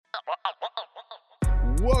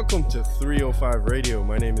Welcome to 305 Radio.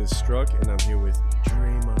 My name is Struck, and I'm here with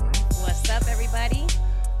Draymond. What's up, everybody?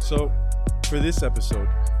 So, for this episode,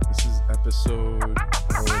 this is episode,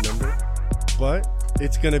 I don't remember, but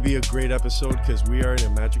it's going to be a great episode because we are in a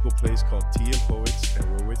magical place called Tea and Poets,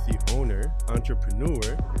 and we're with the owner,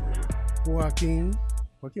 entrepreneur, Joaquin.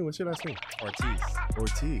 Joaquin, what's your last name?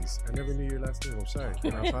 Ortiz. I never knew your last name. I'm sorry.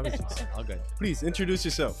 My apologies. All good. Please introduce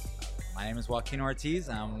yourself. My name is Joaquin Ortiz.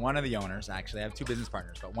 I'm one of the owners. Actually, I have two business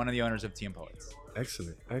partners, but one of the owners of Tea and Poets.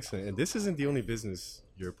 Excellent. And this isn't the only business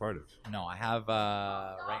you're a part of. No, I have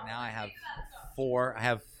right now. I have four. I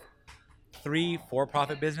have three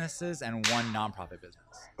for-profit businesses and one nonprofit business.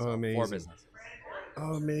 So Amazing. 4 businesses.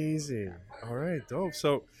 Amazing. All right, dope.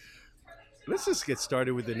 So let's just get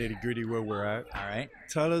started with the nitty-gritty where we're at. All right.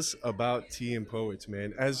 Tell us about Tea and Poets,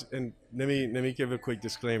 man. And let me give a quick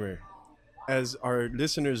disclaimer. As our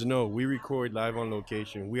listeners know, we record live on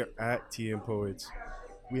location. We are at Tea and Poets.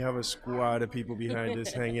 We have a squad of people behind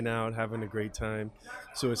us hanging out, having a great time.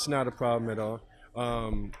 So it's not a problem at all.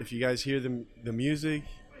 If you guys hear the music,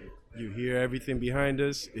 you hear everything behind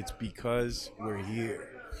us, it's because we're here.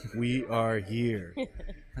 We are here.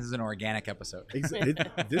 This is an organic episode.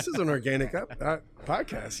 This is an organic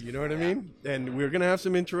podcast, you know what I mean? And we're going to have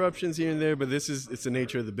some interruptions here and there, but it's the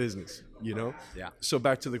nature of the business, you know? Yeah. So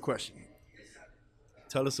back to the question.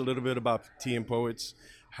 Tell us a little bit about Tea and Poets.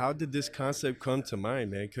 How did this concept come to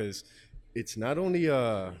mind, man? Because it's not only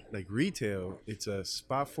like retail, it's a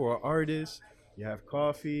spot for artists. You have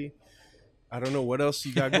coffee. I don't know what else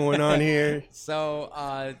you got going on here.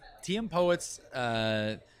 So Tea and Poets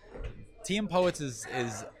is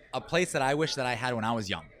a place that I wish that I had when I was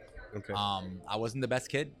young. Okay. I wasn't the best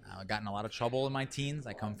kid. I got in a lot of trouble in my teens.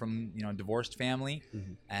 I come from a divorced family,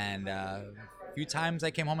 and a few times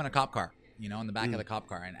I came home in a cop car. In the back of the cop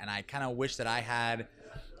car. And I kind of wish that I had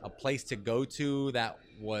a place to go to that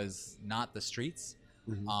was not the streets.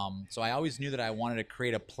 So I always knew that I wanted to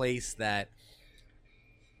create a place that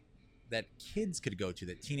kids could go to,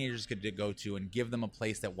 that teenagers could go to, and give them a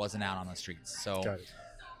place that wasn't out on the streets. So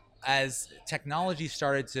as technology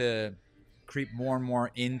started to creep more and more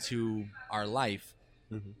into our life,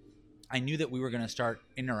 I knew that we were going to start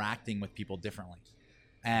interacting with people differently.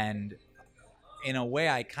 And in a way,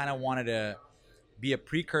 I kind of wanted to be a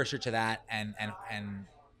precursor to that, and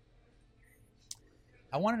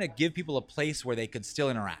I wanted to give people a place where they could still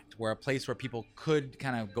interact, a place where people could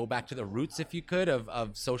kind of go back to the roots, if you could,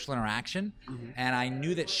 of social interaction. And I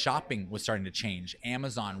knew that shopping was starting to change.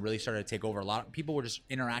 Amazon really started to take over. A lot of people were just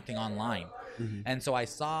interacting online. And so I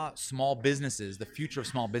saw small businesses, the future of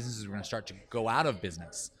small businesses were going to start to go out of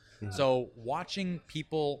business. So watching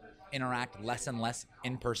people interact less and less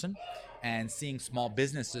in person, and seeing small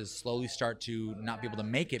businesses slowly start to not be able to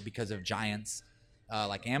make it because of giants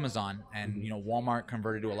like Amazon, and Walmart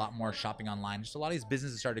converted to a lot more shopping online. Just a lot of these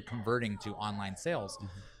businesses started converting to online sales.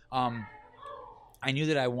 I knew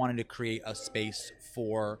that I wanted to create a space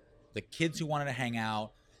for the kids who wanted to hang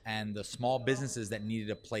out and the small businesses that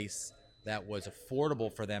needed a place that was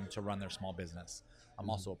affordable for them to run their small business. I'm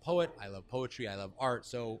also a poet. I love poetry. I love art.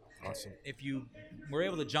 So awesome. If you were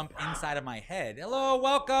able to jump inside of my head, hello,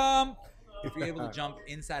 welcome. If you're able to jump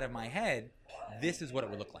inside of my head, this is what it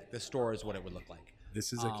would look like. This store is what it would look like.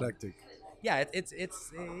 This is eclectic. Yeah, it's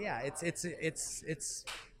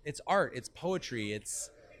art. It's poetry. It's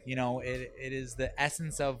it is the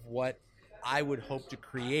essence of what I would hope to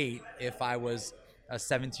create if I was a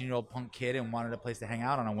 17-year-old punk kid and wanted a place to hang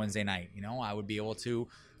out on a Wednesday night. I would be able to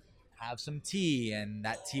have some tea, and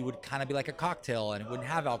that tea would kind of be like a cocktail, and it wouldn't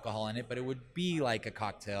have alcohol in it, but it would be like a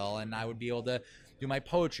cocktail, and I would be able to do my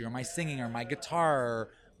poetry or my singing or my guitar or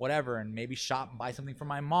whatever, and maybe shop and buy something for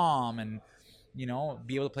my mom, and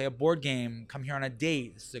be able to play a board game, come here on a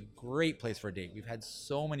date. This is a great place for a date. We've had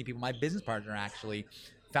so many people. My business partner actually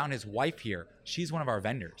found his wife here. She's one of our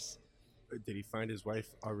vendors. Did he find his wife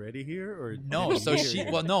already here, or no? So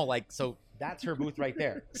so that's her booth right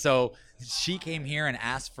there. So she came here and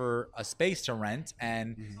asked for a space to rent,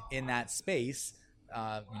 and in that space,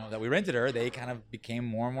 that we rented her, they kind of became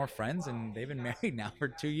more and more friends, and they've been married now for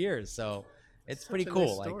 2 years. So it's pretty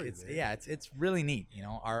cool. Story, it's really neat.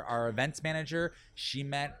 Our events manager, she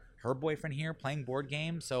met her boyfriend here playing board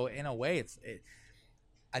games. So in a way,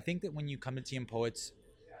 I think that when you come to Tea and Poets,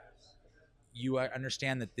 you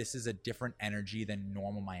understand that this is a different energy than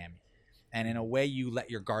normal Miami. And in a way, you let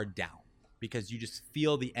your guard down because you just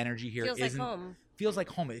feel the energy here. Feels like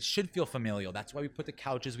home. It should feel familial. That's why we put the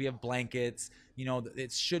couches. We have blankets.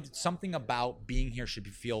 Something about being here should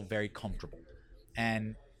feel very comfortable.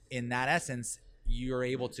 And in that essence, you're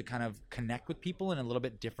able to kind of connect with people in a little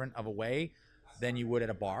bit different of a way than you would at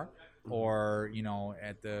a bar or, you know,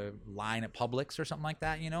 at the line at Publix or something like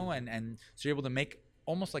that, you know, and so you're able to make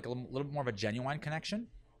almost like a little bit more of a genuine connection.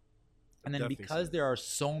 And then Definitely because so. there are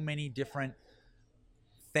so many different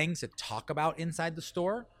things to talk about inside the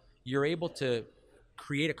store, you're able to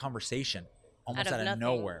create a conversation almost Out of out of nothing.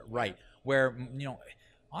 nowhere, right? Where, you know,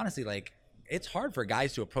 honestly, like, it's hard for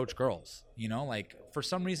guys to approach girls, you know, like for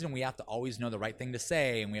some reason we have to always know the right thing to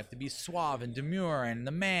say and we have to be suave and demure and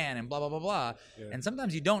the man and blah blah blah blah. Yeah. And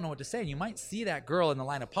sometimes you don't know what to say, and you might see that girl in the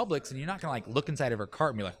line of Publix and you're not gonna like look inside of her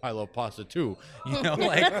cart and be like, I love pasta too, you know,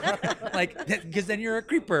 like because then you're a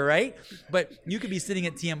creeper, right? But you could be sitting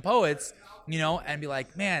at TM Poets, you know, and be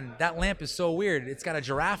like, man, that lamp is so weird, it's got a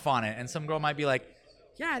giraffe on it, and some girl might be like,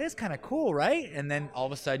 yeah, it is kind of cool, right? And then all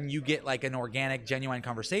of a sudden you get like an organic, genuine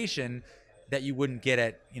conversation that you wouldn't get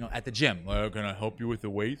at, you know, at the gym. Can I help you with the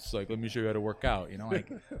weights? Like, let me show you how to work out. You know,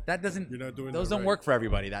 like that doesn't. You're not doing those that don't right. work for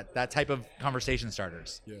everybody. That type of conversation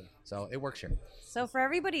starters. Yeah. So it works here. So for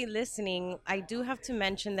everybody listening, I do have to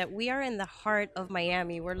mention that we are in the heart of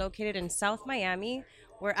Miami. We're located in South Miami.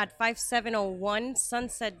 We're at 5701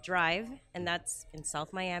 Sunset Drive, and that's in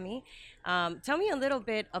South Miami. Tell me a little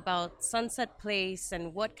bit about Sunset Place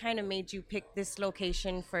and what kind of made you pick this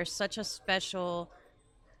location for such a special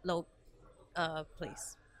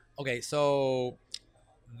place. Okay, so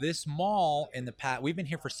this mall in the past, we've been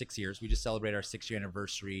here for 6 years. We just celebrated our 6-year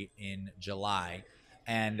anniversary in July,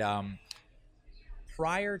 and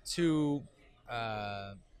prior to,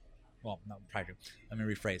 well, not prior to. Let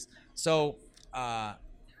me rephrase. So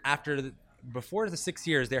before the 6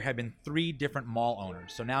 years, there had been 3 different mall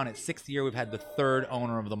owners. So now in its 6th year, we've had the 3rd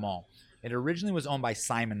owner of the mall. It originally was owned by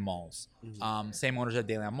Simon Malls, same owners at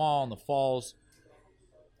Dayland Mall in the Falls.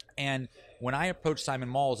 And when I approached Simon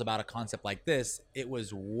Malls about a concept like this, it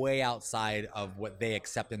was way outside of what they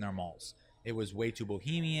accept in their malls. It was way too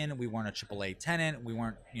bohemian. We weren't a AAA tenant. We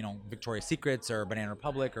weren't, you know, Victoria's Secrets or Banana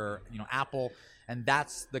Republic or, you know, Apple. And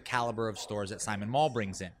that's the caliber of stores that Simon Mall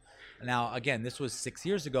brings in. Now, again, this was 6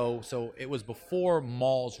 years ago, so it was before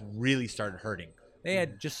malls really started hurting. They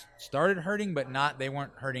had just started hurting, but they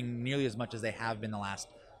weren't hurting nearly as much as they have been the last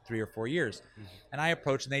 3 or 4 years. And I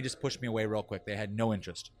approached, and they just pushed me away real quick. They had no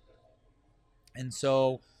interest. And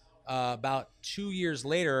so about 2 years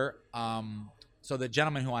later, so the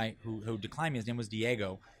gentleman who declined me, his name was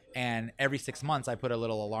Diego, and every 6 months I put a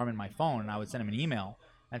little alarm in my phone, and I would send him an email.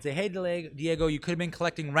 I'd say, hey, Diego, you could have been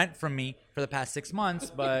collecting rent from me for the past 6 months,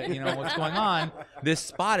 but, you know, what's going on? This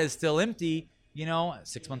spot is still empty. You know,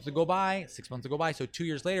 6 months to go by, 6 months to go by. So 2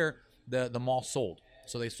 years later, the mall sold.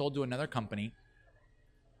 So they sold to another company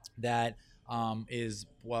that is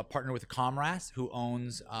partnered with Comras, who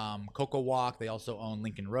owns Coco Walk. They also own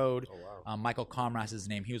Lincoln Road. Oh, wow. Michael Comras is his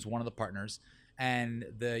name. He was one of the partners. And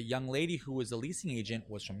the young lady who was the leasing agent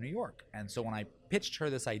was from New York. And so when I pitched her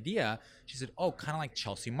this idea, she said, oh, kind of like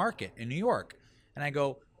Chelsea Market in New York. And I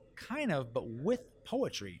go, kind of, but with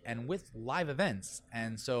poetry and with live events.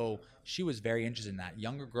 And so she was very interested in that.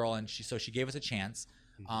 Younger girl, and she gave us a chance.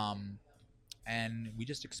 And we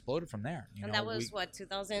just exploded from there. And that was,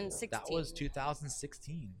 2016? That was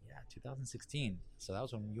 2016. Yeah, 2016. So that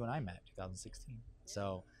was when you and I met, 2016.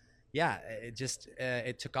 So, yeah, it just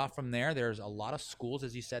it took off from there. There's a lot of schools,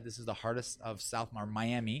 as you said. This is the hardest of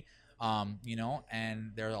Miami, you know,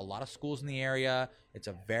 and there are a lot of schools in the area. It's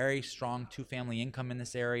a very strong 2-family income in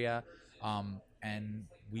this area, and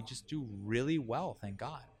we just do really well, thank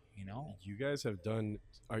God. You know, You guys have done.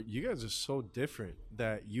 You guys are so different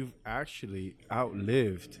that you've actually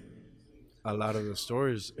outlived a lot of the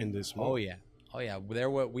stores in this mall. Oh yeah.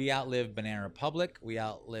 We outlived Banana Republic. We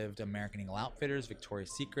outlived American Eagle Outfitters,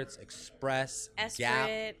 Victoria's Secrets, Express, Gap.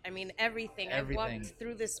 Esprit, I mean, everything. I've Everything. walked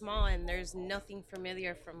through this mall, and there's nothing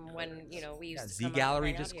familiar from when, you know, we used to Z come out Gallery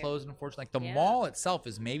right out just here. closed, unfortunately. Like the Yeah. mall itself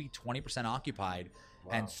is maybe 20% occupied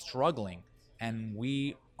and struggling, and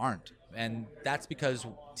we aren't. And that's because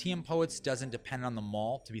TM Poets doesn't depend on the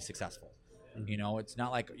mall to be successful. You know, it's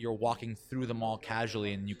not like you're walking through the mall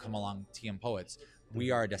casually and you come along TM Poets. We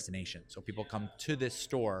are a destination, so people come to this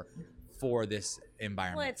store for this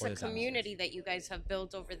environment. Well, it's for a this atmosphere. community that you guys have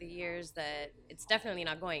built over the years that it's definitely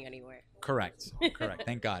not going anywhere. Correct.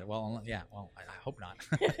 Thank God. Well, yeah. Well, I hope not.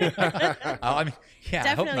 I mean, yeah,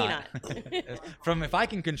 Definitely I hope not. From if I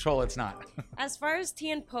can control, it's not. As far as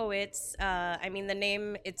TN Poets, I mean, the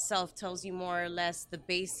name itself tells you more or less the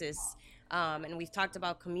basis. And we've talked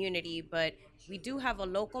about community, but we do have a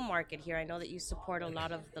local market here. I know that you support a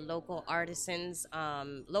lot of the local artisans,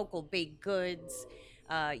 local baked goods.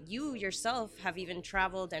 You yourself have even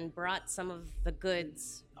traveled and brought some of the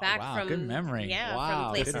goods back wow, from good memory. yeah, Wow, from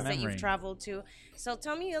good places that memory. you've traveled to. So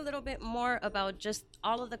tell me a little bit more about just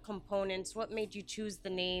all of the components. What made you choose the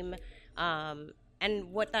name,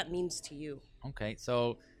 and what that means to you? Okay,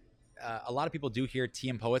 so a lot of people do hear tea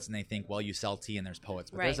and poets and they think, well, you sell tea and there's poets,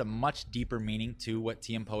 but there's Right. a much deeper meaning to what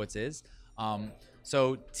tea and poets is.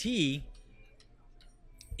 So tea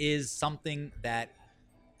is something that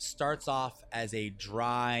starts off as a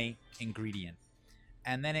dry ingredient,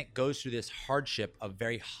 and then it goes through this hardship of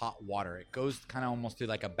very hot water. It goes kind of almost through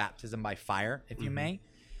like a baptism by fire, if you may.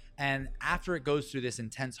 And after it goes through this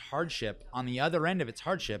intense hardship, on the other end of its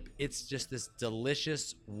hardship, it's just this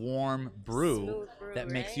delicious, warm brew, Smooth brew, that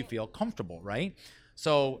makes you right? feel comfortable, right?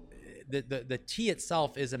 So the tea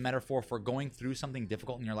itself is a metaphor for going through something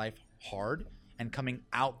difficult in your life hard and coming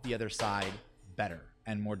out the other side better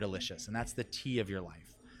and more delicious. And that's the tea of your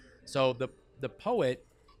life. So the poet,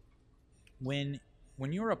 when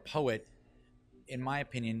you're a poet, in my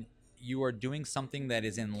opinion, you are doing something that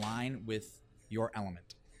is in line with your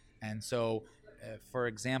element. And so, for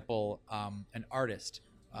example, an artist,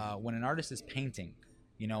 when an artist is painting,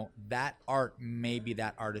 that art may be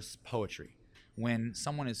that artist's poetry. When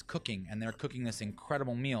someone is cooking and they're cooking this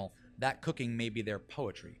incredible meal, that cooking may be their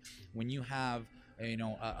poetry. When you have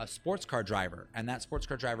a sports car driver, and that sports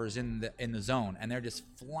car driver is in the zone and they're just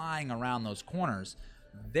flying around those corners,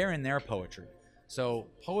 they're in their poetry. So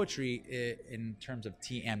poetry, in terms of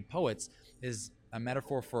tea and poets, is a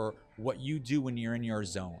metaphor for what you do when you're in your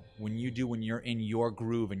zone, when you're in your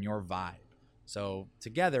groove and your vibe. So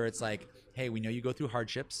together, it's like, hey, we know you go through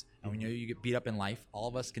hardships and we know you get beat up in life. All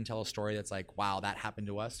of us can tell a story that's like, wow, that happened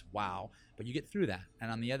to us. Wow. But you get through that.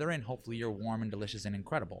 And on the other end, hopefully you're warm and delicious and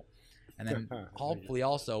incredible. And then hopefully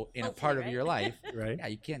also in a part of Hopefully, your life, Right. yeah,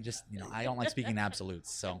 you can't just, I don't like speaking in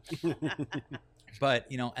absolutes. So, but,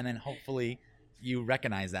 and then hopefully you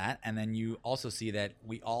recognize that. And then you also see that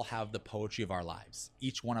we all have the poetry of our lives.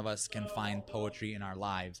 Each one of us can find poetry in our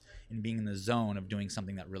lives in being in the zone of doing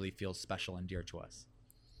something that really feels special and dear to us.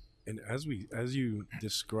 And as you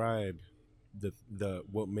describe the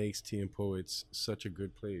what makes Tea and Poets such a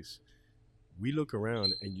good place, we look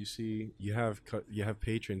around and you see you have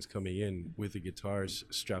patrons coming in with the guitars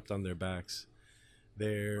strapped on their backs,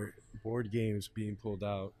 their board games being pulled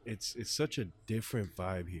out. It's such a different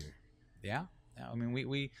vibe here. Yeah. I mean,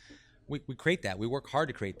 we create that. We work hard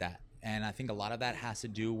to create that. And I think a lot of that has to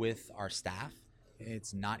do with our staff.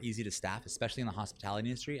 It's not easy to staff, especially in the hospitality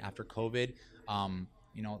industry. After COVID,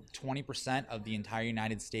 20% of the entire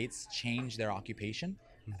United States changed their occupation.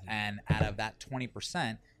 And out of that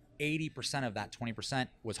 20%, 80% of that 20%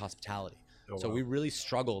 was hospitality. Oh, So wow. we really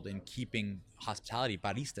struggled in keeping hospitality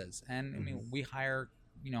baristas. And I mean, we hire,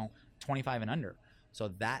 25 and under. So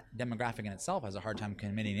that demographic in itself has a hard time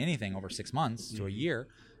committing anything over 6 months to a year.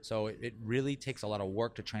 So it really takes a lot of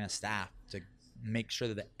work to train a staff to make sure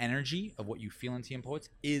that the energy of what you feel in Tea and Poets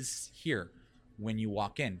is here when you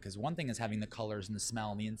walk in. Because one thing is having the colors and the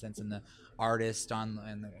smell and the incense and the artist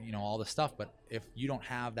all the stuff. But if you don't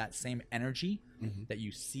have that same energy that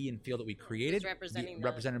you see and feel that we created,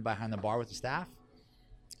 represented behind the bar with the staff.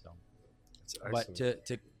 So, It's but excellent.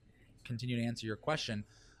 to continue to answer your question,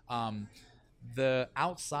 the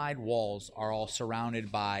outside walls are all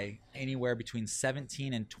surrounded by anywhere between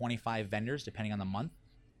 17 and 25 vendors, depending on the month.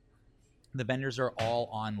 The vendors are all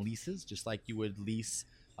on leases, just like you would lease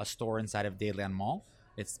a store inside of Dayland Mall.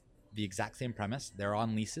 It's the exact same premise. They're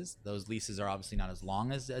on leases. Those leases are obviously not as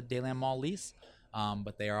long as a Dayland Mall lease,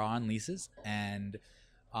 but they are on leases. And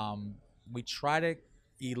we try to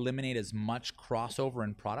eliminate as much crossover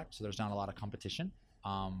in product, so there's not a lot of competition.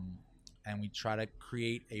 And we try to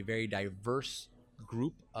create a very diverse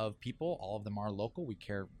group of people. All of them are local. We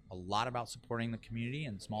care a lot about supporting the community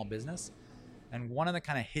and small business. And one of the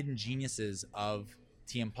kind of hidden geniuses of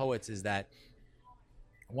Tea and Poets is that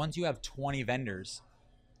once you have 20 vendors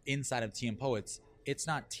inside of Tea and Poets, it's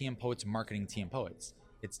not Tea and Poets marketing Tea and Poets.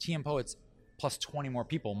 It's Tea and Poets plus 20 more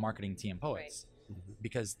people marketing Tea and Poets.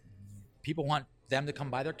 Because people want them to come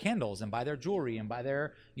buy their candles and buy their jewelry and buy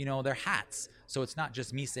their hats. So it's not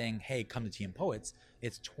just me saying, hey, come to Tea and Poets.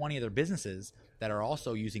 It's 20 other businesses that are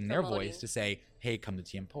also using their voice to say, hey, come to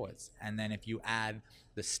Tea and Poets. And then if you add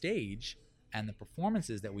the stage and the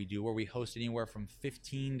performances that we do, where we host anywhere from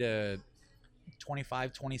 15 to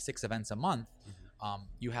 25, 26 events a month,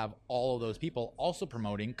 you have all of those people also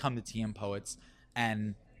promoting come to Tea and Poets.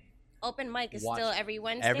 And Open mic is still every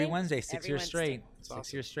Wednesday? Every Wednesday, 6 Every years Wednesday. straight. That's 6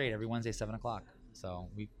 awesome. years straight, every Wednesday, 7 o'clock. So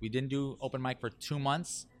we didn't do open mic for 2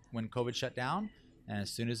 months when COVID shut down. And as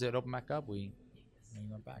soon as it opened back up, we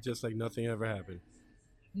went back. Just like nothing ever happened.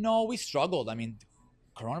 No, we struggled. I mean,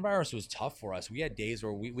 Coronavirus was tough for us. We had days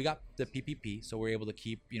where we got the PPP, so we were able to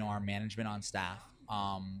keep, our management on staff.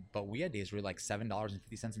 But we had days where like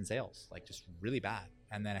 $7.50 in sales, like just really bad.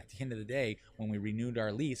 And then at the end of the day, when we renewed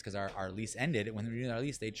our lease, because our lease ended, when we renewed our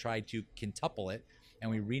lease, they tried to quintuple it,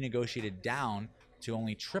 and we renegotiated down to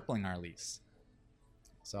only tripling our lease.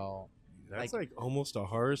 So That's like almost a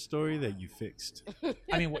horror story that you fixed. What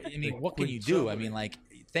can you do? I mean, like,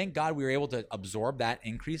 thank God we were able to absorb that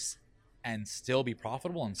increase and still be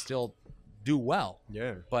profitable and still do well.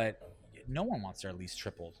 Yeah. But no one wants their lease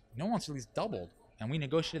tripled. No one wants their lease doubled. And we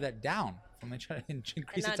negotiated that down from trying to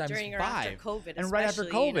increase it times during or 5. after COVID, and right after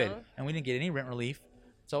COVID. you know? And we didn't get any rent relief.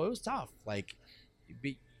 So it was tough. Like,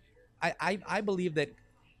 I believe that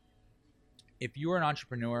if you were an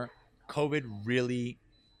entrepreneur, COVID really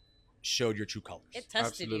showed your true colors. It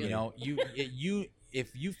tested Absolutely. You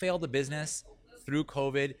if you failed the business through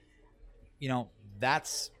COVID,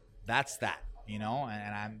 that's that, and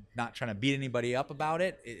I'm not trying to beat anybody up about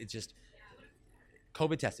it. It's just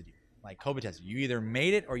COVID tested you. Like, COVID tested you. You either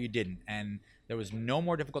made it or you didn't. And there was no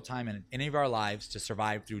more difficult time in any of our lives to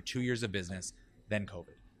survive through 2 years of business than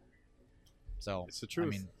COVID. So It's the truth. I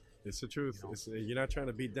mean, it's the truth. You're not trying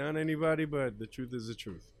to beat down anybody, but the truth is the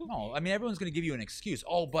truth. no, I mean, everyone's going to give you an excuse.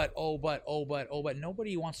 Oh, but.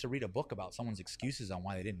 Nobody wants to read a book about someone's excuses on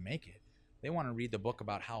why they didn't make it. They want to read the book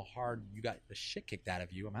about how hard you got the shit kicked out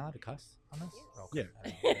of you. Am I allowed to cuss on this? Yeah.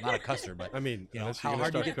 I'm not a cusser, but I mean, unless how you're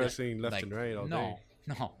hard gonna you start get cussing left and right all day.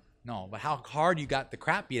 No. But how hard you got the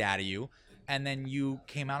crap beat out of you, and then you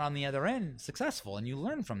came out on the other end successful, and you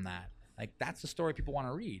learned from that. Like, that's the story people want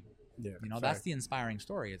to read. Yeah, That's the inspiring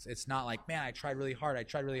story. It's not like, man, I tried really hard,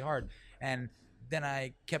 and then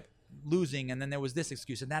I kept losing, and then there was this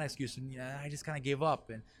excuse and that excuse, and I just kind of gave up.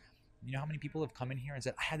 And you know how many people have come in here and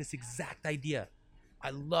said, I had this exact idea. I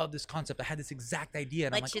love this concept. I had this exact idea.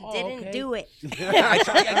 And I'm like, you didn't do it. Yeah,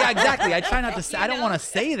 exactly. I try not to say, I don't want to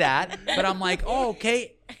say that, but I'm like, oh,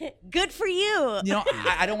 okay. Good for you.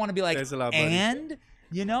 I don't want to be like, Thanks a lot, buddy. and,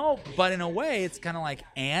 but in a way, it's kind of like,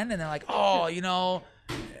 and they're like, oh,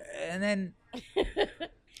 and then,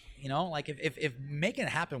 like if making it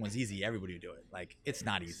happen was easy, everybody would do it. Like, it's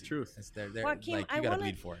not easy. It's truth. Joaquin, like, I you got to want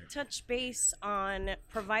bleed to for it. touch base on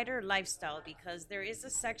provider lifestyle, because there is a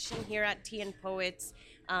section here at Tea and Poets,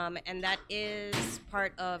 and that is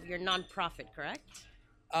part of your nonprofit, correct?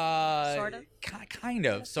 Sort of? Kind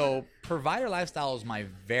of. So Provider Lifestyle is my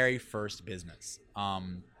very first business.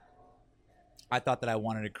 I thought that I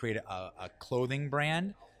wanted to create a clothing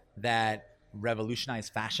brand that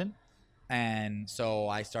revolutionized fashion. And so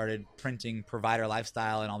I started printing Provider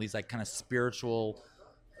Lifestyle and all these like kind of spiritual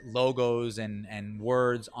logos and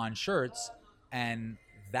words on shirts. And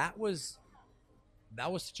that was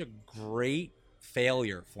such a great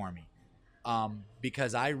failure for me.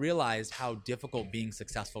 Because I realized how difficult being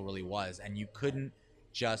successful really was. And you couldn't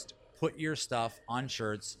just put your stuff on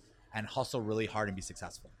shirts and hustle really hard and be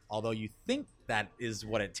successful. Although you think that is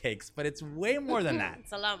what it takes, but it's way more than that.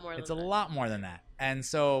 It's a lot more. It's a lot more than that. And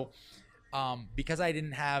so, because I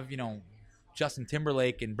didn't have, Justin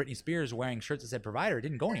Timberlake and Britney Spears wearing shirts that said Provider, it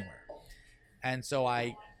didn't go anywhere. And so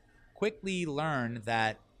I quickly learned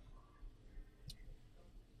that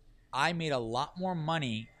I made a lot more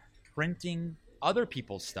money printing other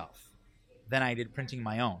people's stuff than I did printing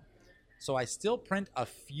my own. So I still print a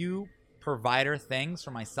few Provider things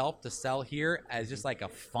for myself to sell here as just like a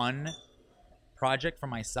fun project for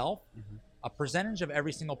myself. Mm-hmm. A percentage of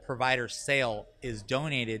every single Provider sale is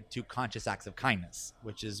donated to Conscious Acts of Kindness,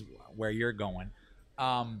 which is where you're going.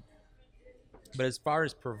 But as far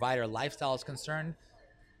as Provider Lifestyle is concerned,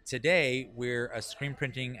 today we're a screen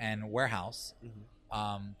printing and warehouse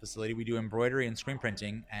facility. We do embroidery and screen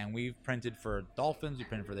printing, and we've printed for Dolphins, we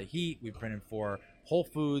printed for the Heat, we've printed for Whole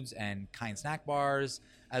Foods and Kind Snack Bars,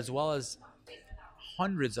 as well as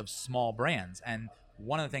hundreds of small brands. And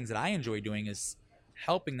one of the things that I enjoy doing is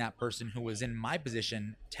helping that person who was in my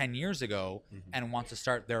position 10 years ago and wants to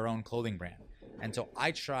start their own clothing brand. And so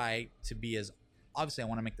I try to be as, obviously I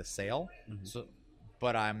want to make the sale,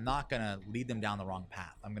 but I'm not going to lead them down the wrong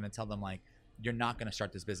path. I'm going to tell them, like, you're not going to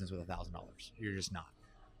start this business with $1,000. You're just not.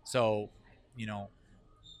 So,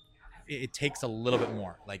 it takes a little bit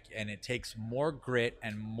more, and it takes more grit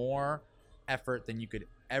and more effort than you could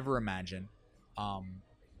ever imagine.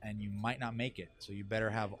 And you might not make it. So you better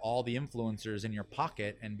have all the influencers in your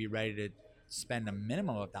pocket and be ready to spend a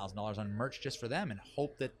minimum of $1,000 on merch just for them, and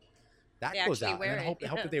hope that goes out. And hope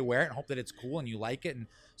that they wear it and hope that it's cool and you like it. And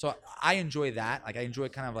so I enjoy that. Like, I enjoy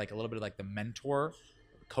kind of like a little bit of like the mentor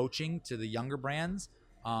coaching to the younger brands.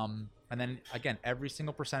 And then again, every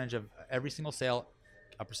single sale,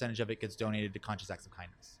 a percentage of it gets donated to Conscious Acts of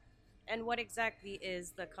Kindness. And what exactly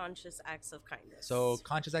is the Conscious Acts of Kindness? So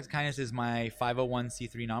Conscious Acts of Kindness is my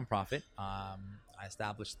 501c3 nonprofit. I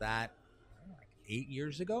established that like 8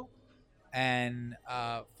 years ago. And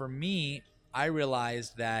for me, I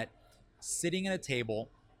realized that sitting at a table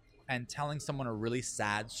and telling someone a really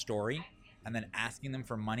sad story and then asking them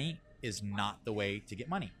for money is not the way to get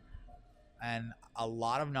money. And a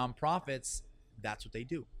lot of nonprofits, that's what they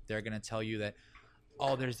do. They're going to tell you that,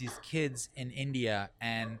 oh, there's these kids in India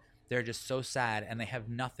and they're just so sad and they have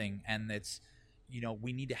nothing. And it's,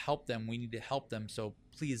 we need to help them. We need to help them. So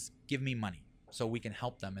please give me money so we can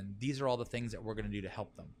help them. And these are all the things that we're going to do to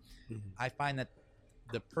help them. Mm-hmm. I find that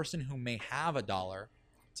the person who may have $1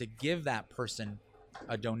 to give that person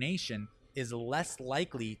a donation is less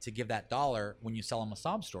likely to give that $1 when you sell them a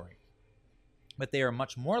sob story. But they are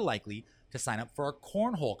much more likely to sign up for a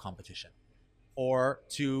cornhole competition or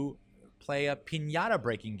to play a piñata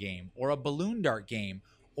breaking game or a balloon dart game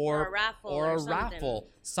or a raffle,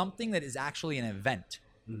 something that is actually an event.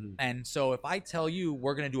 Mm-hmm. And so if I tell you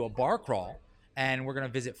we're going to do a bar crawl and we're going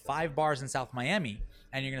to visit 5 bars in South Miami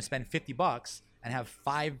and you're going to spend $50 and have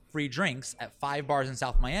 5 free drinks at 5 bars in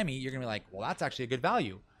South Miami, you're going to be like, well, that's actually a good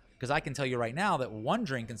value. Because I can tell you right now that 1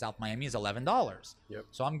 drink in South Miami is $11. Yep.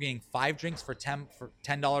 So I'm getting 5 drinks for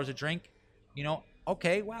 $10 a drink.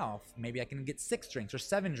 Okay, wow, maybe I can get 6 drinks or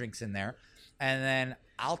 7 drinks in there. And then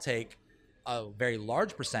I'll take a very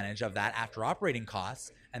large percentage of that after operating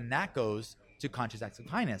costs, and that goes to Conscious Acts of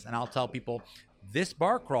Kindness. And I'll tell people this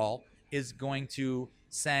bar crawl is going to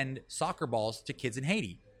send soccer balls to kids in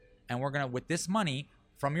Haiti. And we're going to, with this money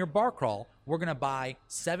from your bar crawl, we're going to buy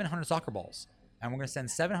 700 soccer balls. And we're going to send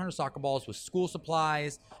 700 soccer balls with school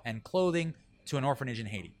supplies and clothing to an orphanage in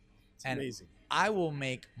Haiti. It's amazing. I will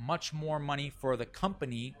make much more money for the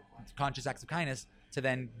company, Conscious Acts of Kindness, to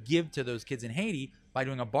then give to those kids in Haiti by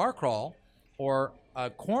doing a bar crawl or a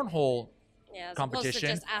cornhole competition. Opposed to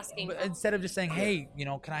just asking. Instead of just saying, hey,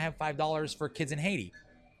 can I have $5 for kids in Haiti?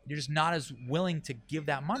 You're just not as willing to give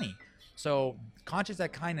that money. So Conscious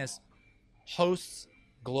Acts of Kindness hosts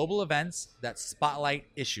global events that spotlight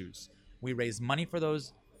issues. We raise money for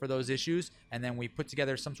those issues, and then we put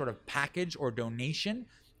together some sort of package or donation,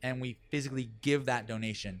 and we physically give that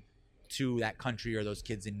donation to that country or those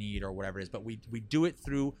kids in need or whatever it is. But we do it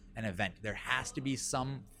through an event. There has to be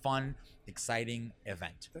some fun, exciting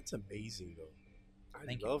event. That's amazing, though.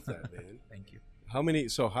 Thank love you. that, man. Thank you. How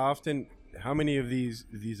many of these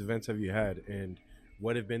events have you had, and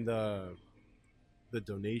what have been the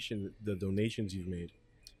donations you've made?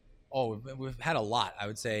 Oh, we've had a lot. I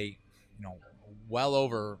would say, well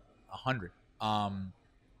over 100.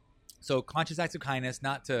 So Conscious Acts of Kindness,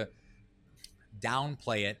 not to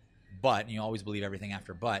downplay it, but you always believe everything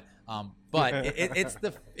after but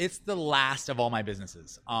it's the last of all my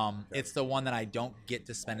businesses. It's the one that I don't get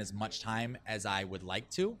to spend as much time as I would like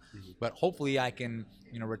to. Mm-hmm. But hopefully I can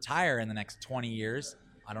retire in the next 20 years.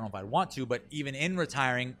 I don't know if I'd want to, but even in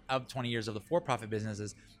retiring of 20 years of the for-profit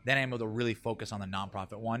businesses, then I'm able to really focus on the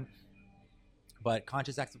nonprofit one. But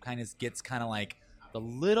Conscious Acts of Kindness gets kind of like the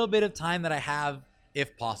little bit of time that I have,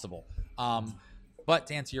 if possible. But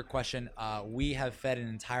to answer your question, we have fed an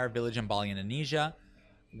entire village in Bali, Indonesia.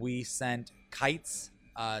 We sent kites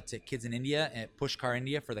to kids in India at Pushkar,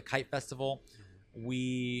 India for the Kite Festival.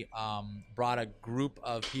 We brought a group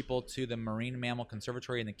of people to the Marine Mammal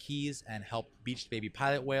Conservatory in the Keys and helped beached baby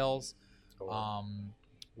pilot whales. Oh, wow.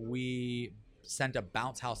 We sent a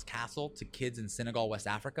bounce house castle to kids in Senegal, West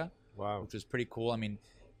Africa. Wow. Which was pretty cool. I mean,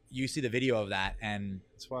 you see the video of that, and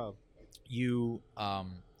it's wild. You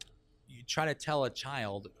try to tell a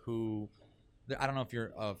child who, I don't know if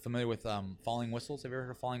you're familiar with Falling Whistles. Have you ever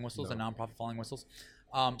heard of Falling Whistles? No. A nonprofit, Falling Whistles.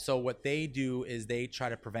 So what they do is they try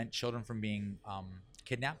to prevent children from being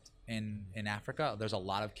kidnapped in Africa. There's a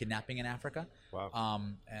lot of kidnapping in Africa. Wow.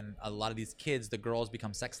 And a lot of these kids, the girls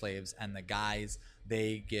become sex slaves, and the guys,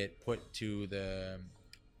 they get put to the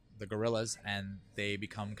guerrillas, and they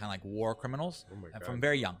become kind of like war criminals. Oh my God. From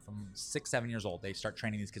very young, from 6-7 years old, they start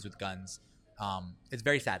training these kids with guns. It's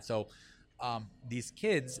very sad. So these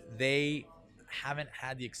kids, they haven't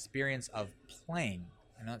had the experience of playing.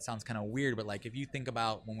 I know it sounds kind of weird, but like if you think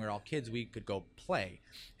about when we were all kids, we could go play,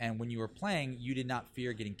 and when you were playing, you did not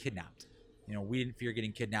fear getting kidnapped. We didn't fear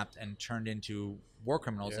getting kidnapped and turned into war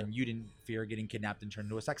criminals, and you didn't fear getting kidnapped and turned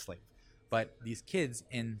into a sex slave. But these kids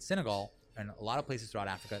in Senegal and a lot of places throughout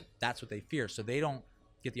Africa, that's what they fear. So they don't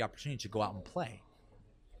get the opportunity to go out and play.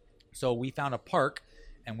 So we found a park,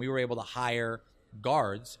 and we were able to hire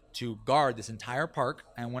guards to guard this entire park.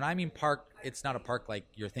 And when I mean park, it's not a park like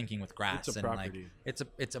you're thinking with grass. It's a and property. Like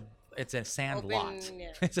it's a sand Open, lot.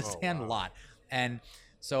 Yeah. It's a sand lot. And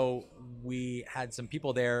So we had some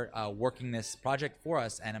people there working this project for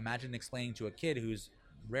us, and imagine explaining to a kid who's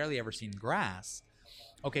rarely ever seen grass,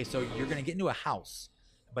 okay, so you're going to get into a house,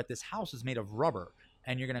 but this house is made of rubber,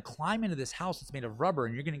 and you're going to climb into this house that's made of rubber,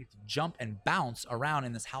 and you're going to get to jump and bounce around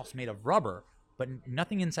in this house made of rubber, but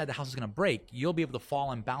nothing inside the house is going to break. You'll be able to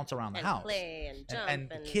fall and bounce around the and house. play and jump. And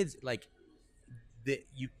the kids, like,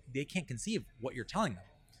 they can't conceive what you're telling them.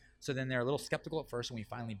 So then they're a little skeptical at first, and we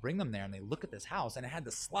finally bring them there, and they look at this house, and it had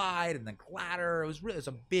the slide and the ladder. It was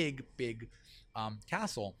a big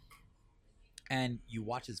castle. And you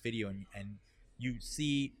watch this video, and you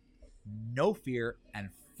see no fear and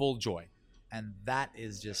full joy, and that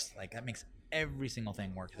is just like, that makes every single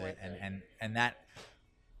thing worth it, and that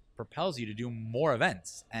propels you to do more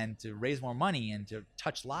events and to raise more money and to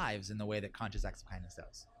touch lives in the way that Conscious Acts of Kindness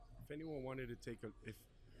does. If anyone wanted to take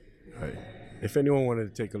if anyone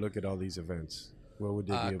wanted to take a look at all these events, where would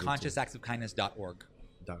they be able to? ConsciousActsOfKindness.org.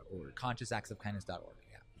 .org. ConsciousActsOfKindness.org.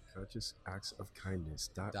 Yeah.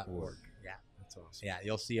 ConsciousActsOfKindness.org. Yeah. That's awesome. Yeah.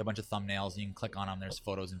 You'll see a bunch of thumbnails. You can click on them. There's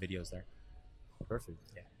photos and videos there. Perfect.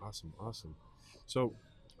 Yeah. Awesome. So,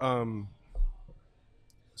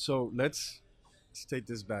 let's take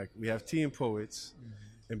this back. We have Tea and Poets,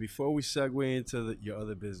 and before we segue into your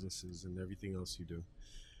other businesses and everything else you do,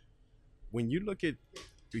 when you look at,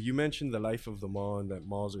 you mentioned the life of the mall and that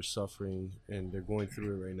malls are suffering and they're going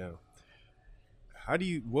through it right now. How do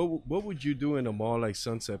you, what would you do in a mall like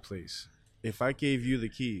Sunset Place if I gave you the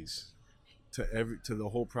keys to the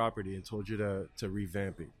whole property and told you to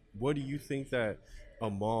revamp it? What do you think that a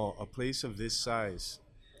mall, a place of this size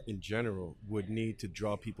in general, would need to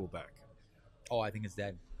draw people back? Oh, I think it's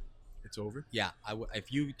dead. It's over? Yeah.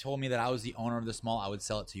 If you told me that I was the owner of this mall, I would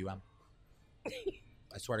sell it to UM.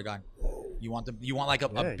 I swear to God. You want like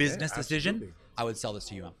a business decision? Absolutely. I would sell this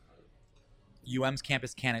to UM. UM's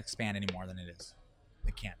campus can't expand any more than it is.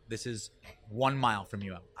 It can't. This is 1 mile from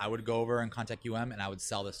UM. I would go over and contact UM, and I would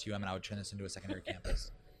sell this to UM, and I would turn this into a secondary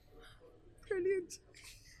campus. Brilliant.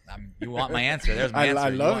 You want my answer? There's my answer. I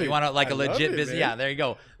love it. You want a legit business? Yeah, there you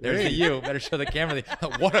go. There's the you. Better show the camera.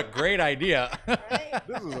 What a great idea.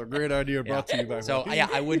 This is a great idea brought to you by So yeah,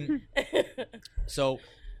 I wouldn't. So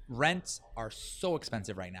rents are so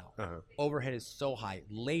expensive right now. Overhead is so high.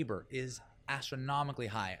 Labor is astronomically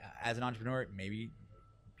high. As an entrepreneur, maybe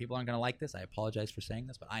people aren't going to like this. I apologize for saying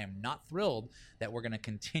this, but I am not thrilled that we're going to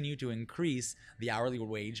continue to increase the hourly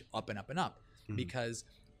wage up and up and up, because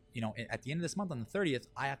at the end of this month, on the 30th,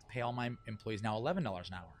 I have to pay all my employees now $11 an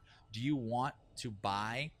hour. Do you want to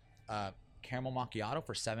buy a caramel macchiato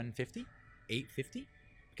for $7.50, $8.50?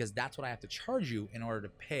 Because that's what I have to charge you in order to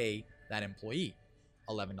pay that employee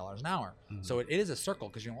 $11 an hour. So it is a circle,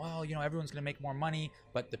 because everyone's going to make more money,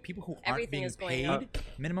 but the people who aren't being paid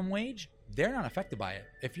minimum wage, they're not affected by it.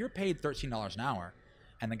 If you're paid $13 an hour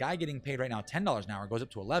and the guy getting paid right now $10 an hour goes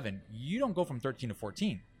up to 11, you don't go from 13 to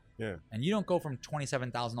 14. Yeah. And you don't go from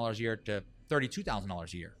 $27,000 a year to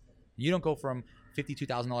 $32,000 a year. You don't go from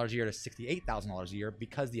 $52,000 a year to $68,000 a year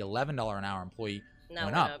because the $11 an hour employee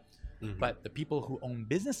went up. But the people who own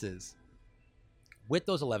businesses with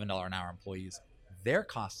those $11 an hour employees, their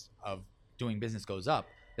cost of doing business goes up.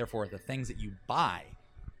 Therefore, the things that you buy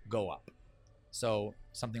go up. So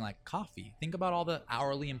something like coffee, think about all the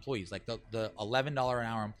hourly employees, like the $11 an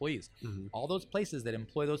hour employees. All those places that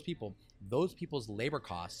employ those people's labor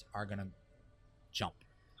costs are going to jump.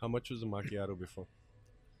 How much was a macchiato before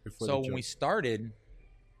So when we started,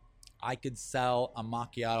 I could sell a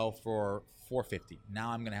macchiato for $4.50.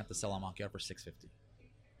 Now I'm going to have to sell a macchiato for $6.50.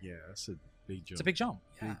 Yeah, that's a big jump. It's a big jump.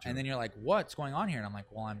 Yeah. And then you're like, what's going on here? And I'm like,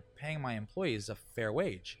 well, I'm paying my employees a fair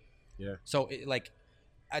wage. Yeah. So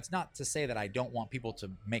it's not to say that I don't want people to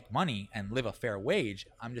make money and live a fair wage.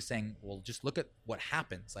 I'm just saying, well, just look at what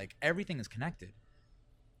happens. Like, everything is connected.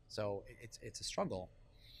 So it's a struggle.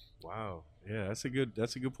 Wow. Yeah, that's a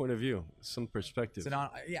good point of view. Some perspective.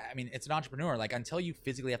 It's an entrepreneur. Like, until you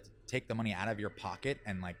physically have to take the money out of your pocket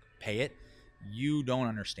and like pay it, you don't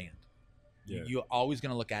understand. Yeah. You're always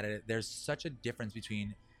going to look at it. There's such a difference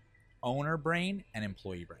between owner brain and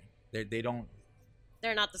employee brain.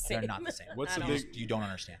 They're not the same. They're not the same. You don't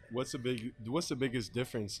understand it. What's the biggest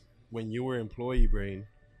difference when you were employee brain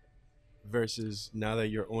versus now that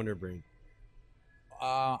you're owner brain?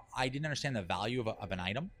 I didn't understand the value of an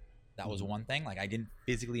item. That was one thing. Like, I didn't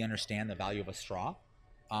physically understand the value of a straw.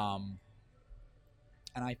 And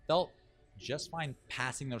I felt just fine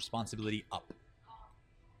passing the responsibility up.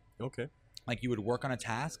 Okay. Like, you would work on a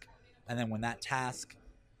task, and then when that task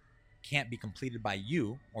can't be completed by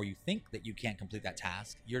you, or you think that you can't complete that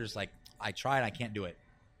task, you're just like, I tried, I can't do it.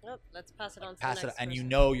 Nope, let's pass it on to the next person. And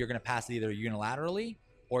you're going to pass it either unilaterally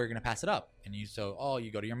or you're going to pass it up. And you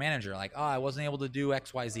you go to your manager like, oh, I wasn't able to do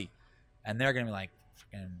XYZ, and they're going to be like,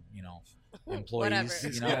 freaking, employees,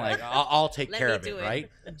 Whatever. like I'll take Let care me of do it, it. right?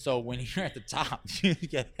 So when you're at the top,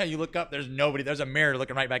 you look up, there's nobody, there's a mirror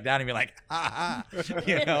looking right back down, and be like, ha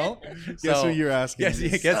ha, Guess who you're asking? Guess who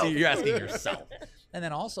Yourself. you're asking yourself. And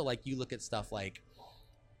then also, like, you look at stuff like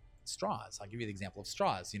straws. I'll give you the example of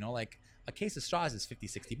straws. Like a case of straws is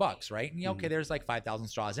 $50-$60, right? And okay, there's like 5,000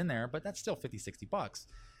 straws in there, but that's still $50-$60.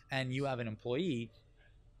 And you have an employee,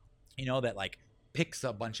 that like picks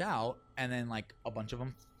a bunch out, and then like a bunch of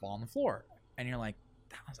them fall on the floor, and you're like,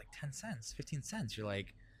 that was like 10 cents, 15 cents. You're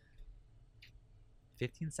like,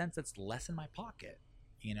 15 cents, that's less in my pocket,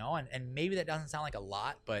 and maybe that doesn't sound like a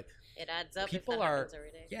lot, but It adds up. people if that are, happens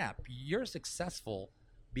every day. yeah, you're successful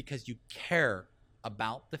because you care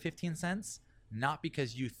about the 15 cents, not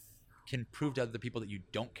because you can prove to other people that you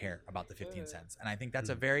don't care about the 15 cents. And I think that's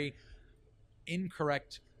a very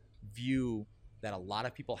incorrect view that a lot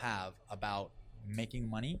of people have about making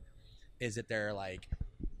money, is that they're like,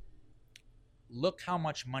 look how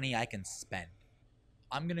much money I can spend.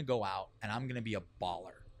 I'm going to go out and I'm going to be a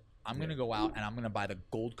baller. I'm going to go out and I'm going to buy the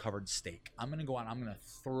gold covered steak. I'm going to go out and I'm going to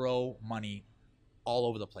throw money all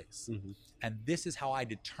over the place. And this is how I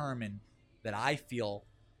determine that I feel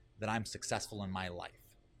that I'm successful in my life.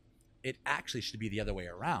 It actually should be the other way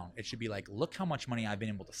around. It should be like, look how much money I've been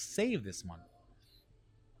able to save this month.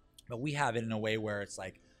 But we have it in a way where it's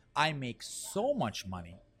like, I make so much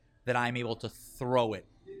money that I'm able to throw it.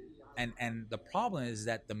 And the problem is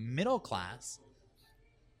that the middle class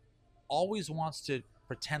always wants to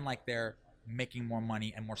pretend like they're making more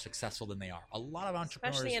money and more successful than they are. A lot of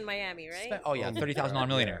entrepreneurs, Especially in Miami, right? $30,000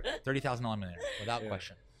 millionaire, $30,000 millionaire, without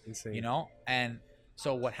question. Insane. And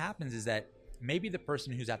so what happens is that maybe the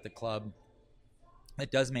person who's at the club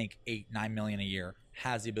that does make $8-9 million a year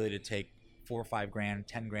has the ability to take $4 or $5 grand,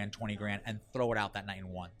 10 grand, 20 grand, and throw it out that night in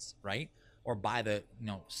once, right? Or buy the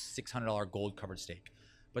 $600 gold covered steak.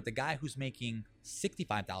 But the guy who's making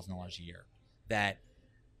 $65,000 a year, that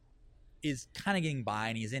is kind of getting by,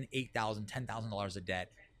 and he's in $8,000, $10,000 of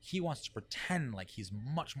debt, he wants to pretend like he's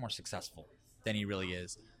much more successful than he really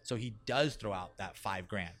is. So he does throw out that $5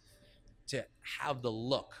 grand to have the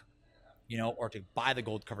look, or to buy the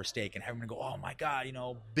gold covered steak, and everyone go, oh my God,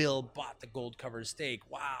 Bill bought the gold covered steak.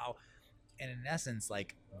 Wow. And in essence,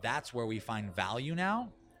 like, that's where we find value now.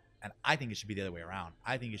 And I think it should be the other way around.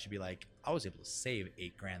 I think it should be like, I was able to save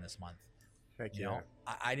 $8 grand this month. Heck You yeah. know,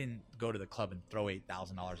 I didn't go to the club and throw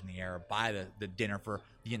 $8,000 in the air, or buy the dinner for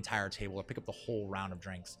the entire table, or pick up the whole round of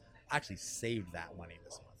drinks. I actually saved that money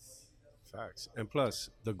this month. Facts. And plus,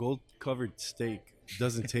 the gold covered steak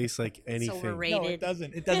doesn't taste like anything. overrated. No, it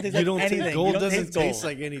doesn't. It doesn't taste You like don't anything. taste, gold You don't doesn't taste taste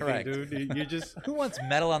gold. like anything, Correct. dude. You just Who wants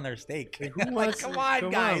metal on their steak? Who Like, wants- come on, come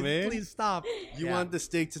on, guys, man. please stop. you Yeah. want the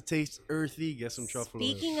steak to taste earthy. Get some truffle oil.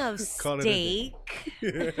 Speaking of Call it a steak,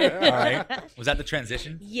 All right. Was that the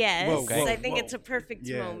transition? yes, Whoa, whoa, I think whoa. it's a perfect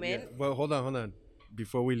moment. Yeah. Well, hold on.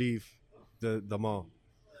 Before we leave the mall,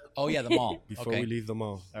 Oh yeah, the mall. before Okay. we leave the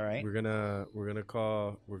mall, All right.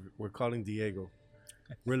 we're calling Diego.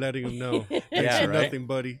 We're letting him know. Thanks Yeah, for right. nothing,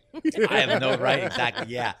 buddy. I have no right. Exactly.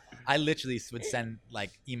 Yeah. I literally would send like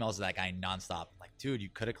emails to that guy nonstop. Like, dude, you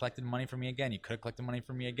could have collected money from me again. You could have collected money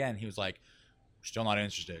from me again. He was like, still not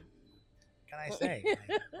interested. What can I say?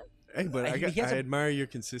 Hey, but He has I a- admire your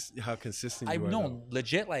how consistent I you are. know, though.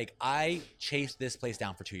 legit. Like, I chased this place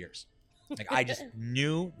down for 2 years. Like, I just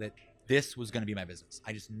knew that this was going to be my business.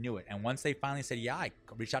 I just knew it. And once they finally said, yeah, I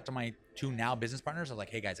reached out to my 2 now business partners. I was like,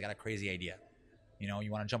 hey guys, I got a crazy idea.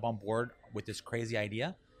 You want to jump on board with this crazy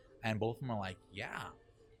idea? And both of them are like, yeah,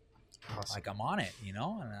 Awesome. like I'm on it, and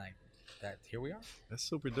that here we are. That's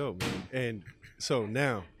super dope, man. And so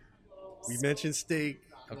now we mentioned steak.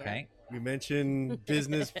 Okay. We mentioned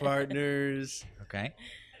business partners. Okay.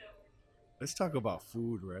 Let's talk about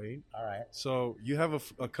food, right? All right. So you have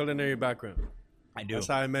a culinary background. I do. That's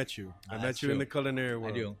how I met you. I met that's you in true. the culinary I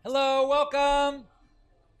world. do. Hello, welcome.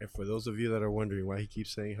 And for those of you that are wondering why he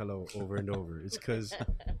keeps saying hello over and over, it's because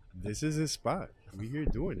this is his spot. We here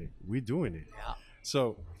doing it. We doing it. Yeah.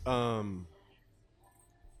 So,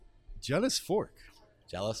 Jealous Fork.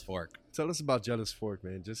 Jealous Fork. Tell us about Jealous Fork,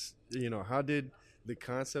 man. Just, how did the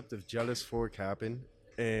concept of Jealous Fork happen?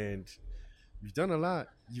 And you've done a lot.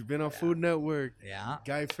 You've been on Food Network, Yeah.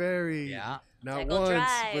 Guy Fieri. Yeah. Not Deco once,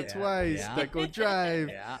 Drive. but Yeah. twice. Yeah. Deco Drive.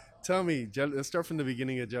 Yeah. Tell me, let's start from the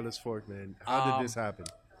beginning of Jealous Fork, man. How did this happen?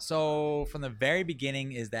 So from the very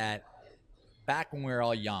beginning is that back when we were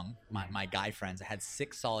all young, my guy friends, I had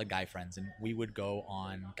 6 solid guy friends, and we would go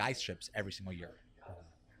on guys trips every single year.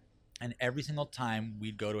 And every single time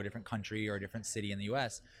we'd go to a different country or a different city in the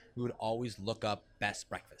US, we would always look up best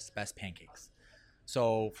breakfast, best pancakes.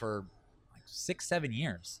 So for like 6-7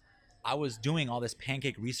 years, I was doing all this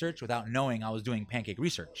pancake research without knowing I was doing pancake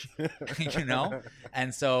research, you know?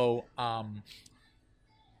 And so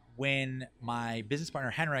when my business partner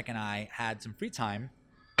Henrik and I had some free time,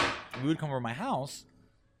 we would come over to my house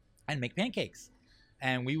and make pancakes.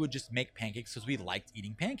 And we would just make pancakes because we liked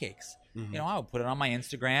eating pancakes. You know, I would put it on my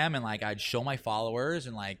Instagram and like I'd show my followers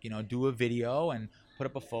and like, you know, do a video and put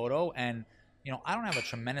up a photo. And, you know, I don't have a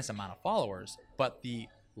tremendous amount of followers, but the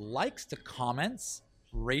likes to comments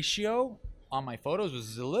ratio on my photos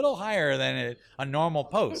was a little higher than a normal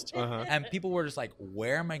post. And people were just like,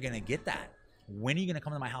 where am I going to get that? When are you going to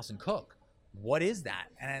come to my house and cook? What is that?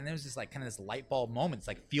 And there was this like kind of this light bulb moment. It's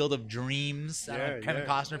like Field of Dreams. I don't know, Kevin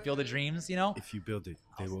Costner, Field of Dreams, you know? If you build it,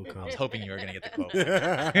 they will come. I was hoping you were going to get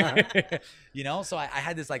the quote. You know, so I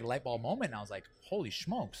had this like light bulb moment and I was like, holy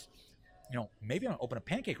smokes, you know, maybe I'm going to open a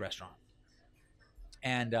pancake restaurant.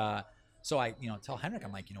 And so I, you know, tell Henrik,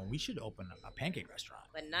 I'm like, you know, we should open a pancake restaurant.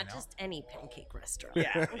 But not you know? just any pancake restaurant.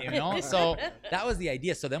 Yeah, you know, so that was the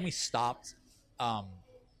idea. So then we stopped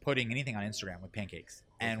putting anything on Instagram with pancakes.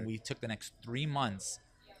 And we took the next 3 months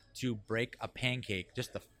to break a pancake,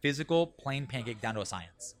 just the physical plain pancake, down to a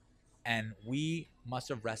science. And we must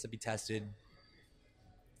have recipe tested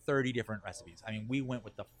 30 different recipes. I mean, we went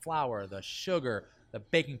with the flour, the sugar, the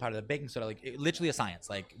baking powder, the baking soda, like literally a science.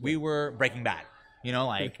 Like we were Breaking Bad, you know,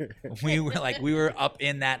 like we were up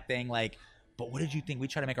in that thing. Like, but what did you think? We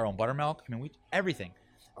tried to make our own buttermilk. I mean, everything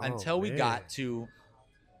until we got to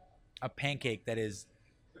a pancake that is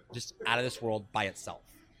just out of this world by itself.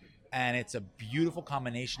 And it's a beautiful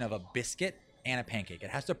combination of a biscuit and a pancake. It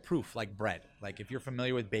has to proof like bread. Like if you're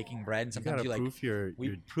familiar with baking bread, and sometimes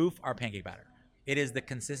we proof our pancake batter. It is the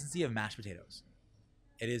consistency of mashed potatoes.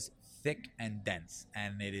 It is thick and dense,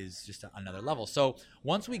 and it is just another level. So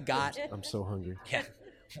once we got, I'm so hungry. Yeah,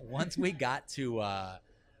 once we got to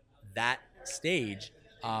that stage,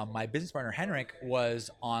 my business partner Henrik was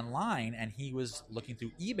online, and he was looking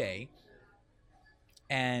through eBay,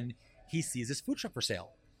 and he sees this food truck for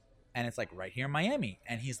sale. And it's like right here in Miami.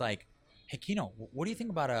 And he's like, hey, Kino, what do you think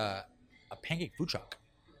about a pancake food truck?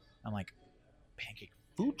 I'm like, pancake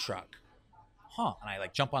food truck? Huh. And I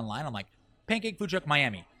like jump online. I'm like, pancake food truck,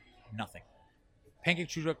 Miami. Nothing. Pancake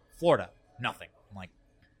food truck, Florida. Nothing. I'm like,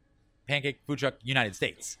 pancake food truck, United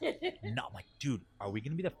States. No. I'm like, dude, are we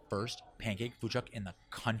going to be the first pancake food truck in the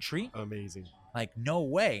country? Amazing. Like, no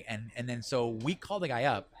way. And then so we called the guy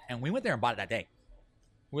up and we went there and bought it that day.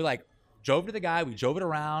 We're like, drove to the guy. We drove it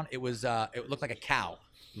around. It was it looked like a cow.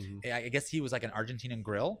 I guess he was like an Argentinian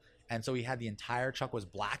grill, and so he had the entire truck was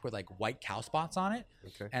black with like white cow spots on it.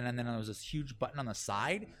 Okay. And then there was this huge button on the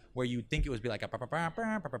side where you'd think it would be like a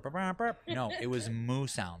no, it was moo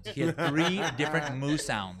sounds. He had 3 different moo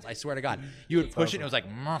sounds. I swear to God, you would push it and it was like,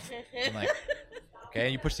 muff. I'm like, okay,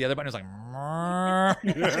 you push the other button, it was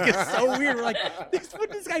like, like it's so weird. We're like, what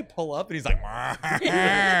did this guy pull up? And he's like,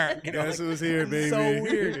 you know, guess who's here, baby? So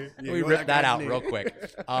weird. We ripped that out real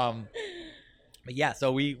quick. But yeah,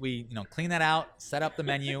 so we you know, clean that out, set up the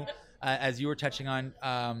menu. As you were touching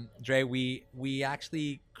on, Dre, we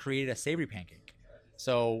actually created a savory pancake.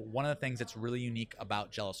 So one of the things that's really unique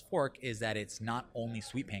about Jealous Fork is that it's not only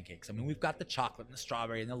sweet pancakes. I mean, we've got the chocolate and the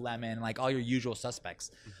strawberry and the lemon, like all your usual suspects.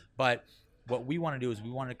 But what we want to do is we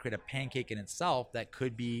want to create a pancake in itself that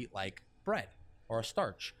could be like bread or a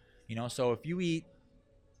starch, you know? So if you eat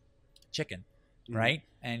chicken, right?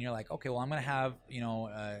 And you're like, okay, well, I'm going to have, you know,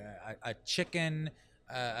 a chicken,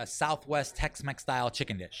 a Southwest Tex-Mex style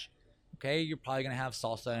chicken dish. Okay. You're probably going to have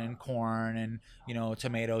salsa and corn and, you know,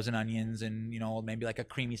 tomatoes and onions and, you know, maybe like a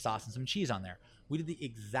creamy sauce and some cheese on there. We did the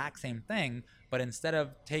exact same thing, but instead of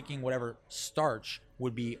taking whatever starch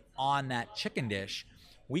would be on that chicken dish,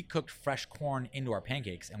 we cooked fresh corn into our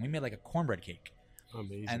pancakes and we made like a cornbread cake.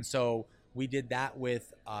 Amazing. And so we did that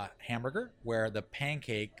with hamburger, where the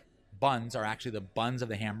pancake buns are actually the buns of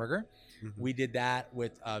the hamburger. We did that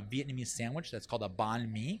with a Vietnamese sandwich that's called a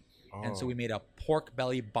banh mi. And so we made a pork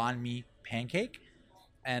belly banh mi pancake.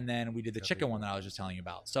 And then we did the chicken one that I was just telling you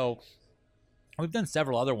about. So we've done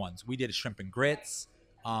several other ones. We did shrimp and grits.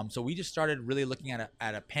 So we just started really looking at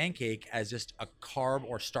a pancake as just a carb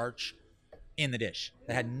or starch in the dish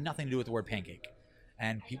that had nothing to do with the word pancake.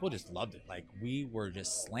 And people just loved it. Like, we were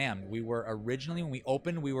just slammed. We were originally, when we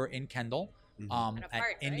opened, we were in Kendall, at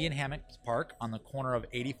Indian Hammock Park on the corner of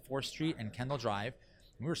 84th Street and Kendall Drive.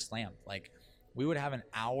 And we were slammed. Like, we would have an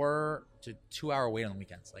hour to 2 hour wait on the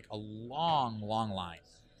weekends, like a long, long line.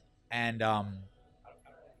 And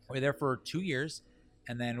we were there for 2 years.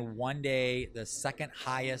 And then one day, the second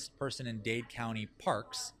highest person in Dade County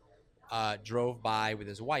parks drove by with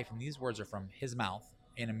his wife, and these words are from his mouth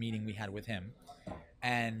in a meeting we had with him.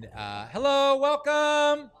 And hello,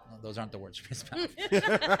 welcome. No, those aren't the words from his mouth.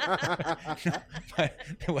 But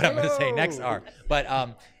what I'm going to say next are.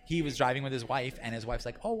 But he was driving with his wife, and his wife's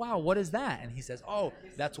like, "Oh wow, what is that?" And he says, "Oh,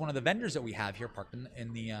 that's one of the vendors that we have here parked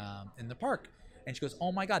in the park." And she goes,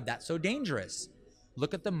 "Oh my God, that's so dangerous.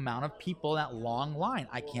 Look at the amount of people in that long line.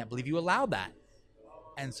 I can't believe you allowed that."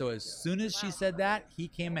 And so as soon as she said that, he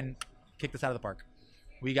came and kicked us out of the park.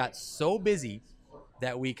 We got so busy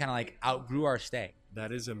that we kind of like outgrew our stay.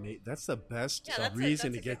 That is amazing. That's the best that's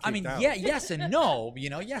reason a to get kicked I mean, out. yeah, yes and no,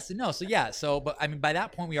 yes and no. But I mean, by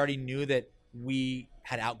that point, we already knew that we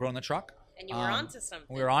had outgrown the truck. And you were onto something.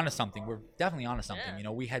 We were onto something. We're definitely onto something. Yeah. You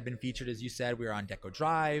know, we had been featured, as you said. We were on Deco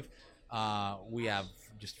Drive. We have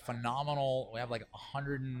just phenomenal. We have like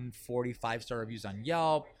 145 star reviews on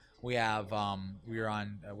Yelp. We have we were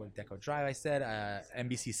on what Deco Drive. I said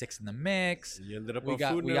NBC6 in the mix. You ended up We on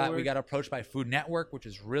got Food we Network. got approached by Food Network, which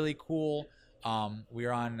is really cool. We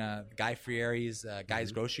were on Guy Fieri's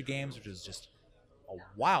Guy's Grocery Games, which was just a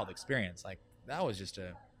wild experience. Like that was just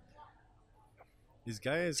a. Is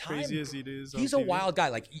Guy as crazy as he is? He's on a TV? wild guy.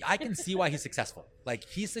 Like I can see why he's successful. Like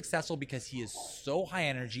he's successful because he is so high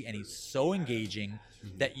energy and he's so engaging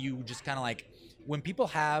that you just kind of like when people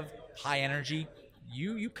have high energy,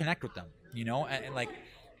 you connect with them, you know. And like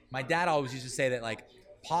my dad always used to say that like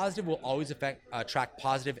positive will always attract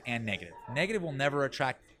positive and negative. Negative will never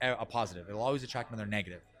attract a positive. It will always attract another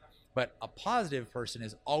negative. But a positive person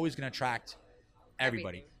is always going to attract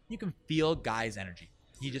everybody. You can feel Guy's energy.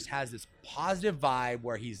 He just has this positive vibe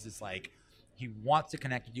where he's just like, he wants to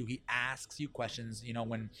connect with you. He asks you questions. You know,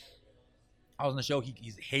 when I was on the show,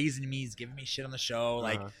 he's hazing me. He's giving me shit on the show.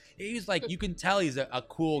 Like, he's like, you can tell he's a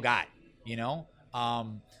cool guy, you know?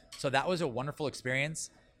 So that was a wonderful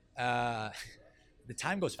experience. The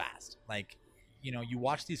time goes fast. Like, you know, you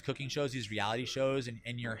watch these cooking shows, these reality shows, and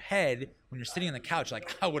in your head, when you're sitting on the couch,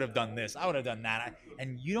 like, I would have done this, I would have done that.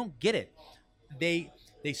 And you don't get it. They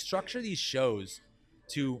structure these shows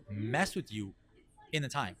to mess with you in the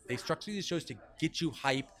time. They structure these shows to get you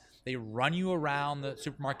hype. They run you around the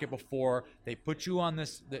supermarket before. They put you on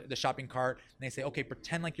the shopping cart, and they say, okay,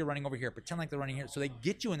 pretend like you're running over here. Pretend like they're running here. So they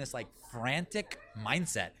get you in this like frantic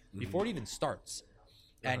mindset before it even starts.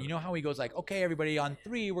 And you know how he goes like, okay, everybody, on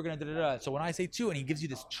 3, we're going to da-da-da. So when I say 2, and he gives you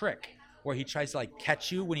this trick where he tries to like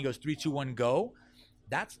catch you when he goes 3, 2, 1, go.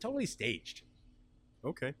 That's totally staged.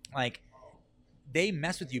 Okay. Like they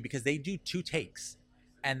mess with you because they do 2 takes.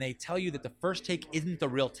 And they tell you that the first take isn't the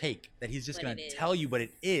real take, that he's just going to tell you what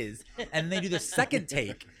it is. And they do the second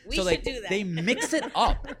take. We so should like, do that. they mix it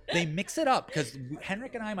up. They mix it up because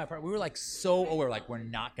Henrik and I, my partner, we were like so aware, like, we're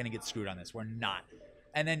not going to get screwed on this. We're not.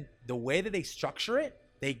 And then the way that they structure it,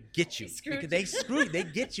 they get you. They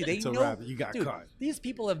get you. They It's a know. wrap. You got dude, caught. These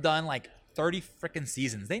people have done like 30 freaking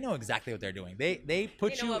seasons. They know exactly what they're doing. They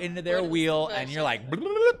put They know you what into their buttons to wheel push. and you're like, bloop,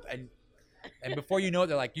 bloop, bloop, and before you know it,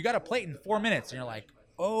 they're like, you got a plate in 4 minutes. And you're like,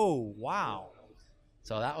 oh, wow.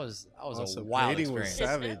 So that was Also, a wild plating was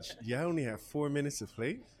experience. savage. You only have 4 minutes to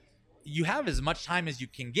plate. You have as much time as you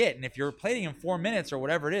can get. And if you're plating in 4 minutes or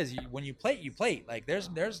whatever it is, when you plate, you plate. Like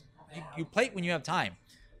you plate when you have time.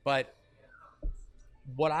 But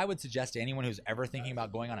what I would suggest to anyone who's ever thinking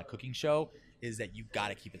about going on a cooking show is that you got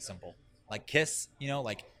to keep it simple. Like Kiss, you know,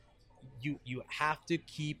 like you have to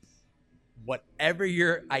keep whatever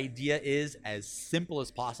your idea is as simple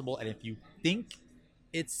as possible. And if you think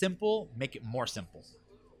it's simple, make it more simple.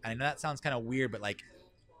 And I know that sounds kind of weird, but like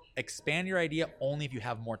expand your idea only if you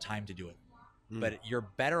have more time to do it. But you're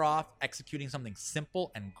better off executing something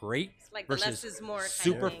simple and great It's like the versus less is more kind of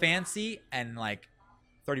super thing. fancy and like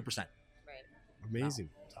 30%. Right. Amazing.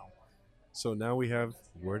 So, So now we have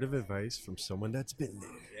word of advice from someone that's been there.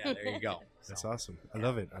 yeah, there you go. That's awesome. I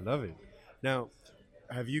love it. I love it. Now,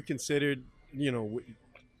 have you considered, you know,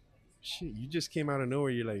 shit, you just came out of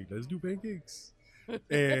nowhere. You're like, let's do pancakes.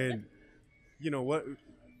 And, you know,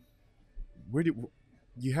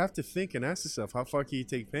 you have to think and ask yourself, how far can you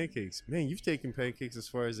take pancakes? Man, you've taken pancakes as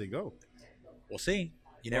far as they go. We'll see.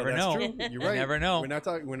 You Well, never that's know. true. You're You right. never know. We're not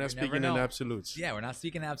talking. We're not You never speaking in know. absolutes. Yeah, we're not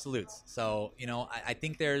speaking absolutes. So, you know, I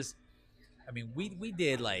think there's, I mean, we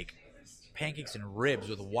did like pancakes and ribs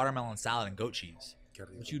with watermelon salad and goat cheese.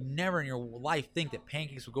 But you'd never in your life think that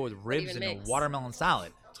pancakes would go with ribs even and a mix. watermelon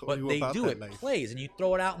salad. Told you But they about do. that It life. plays. And you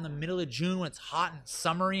throw it out in the middle of June when it's hot and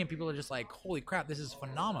summery and people are just like, holy crap, this is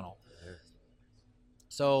phenomenal. Yeah.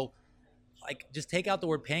 So, like, just take out the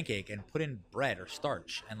word pancake and put in bread or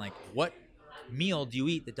starch. And, like, what meal do you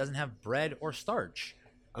eat that doesn't have bread or starch?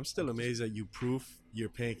 I'm still amazed that you proof your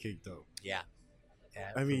pancake dough. Yeah.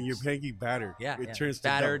 Yeah, I mean, your proofs. pancake batter. Yeah, it yeah. turns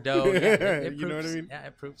batter to dough. Yeah, it you know what I proofs. mean? Yeah,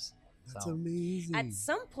 it proofs. That's So, amazing. At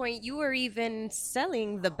some point, you were even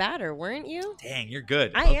selling the batter, weren't you? dang, you're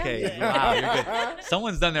good. I am okay. good. Wow, you're good.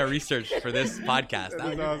 Someone's done their research for this podcast.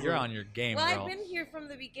 That is awesome. You're on your game, Well, bro. I've been here from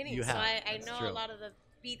the beginning, You so have. I That's know true. a lot of the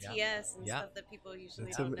BTS and Yeah. stuff that people usually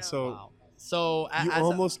That's don't know. so Wow. So you as a-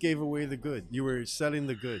 almost gave away the good. You were selling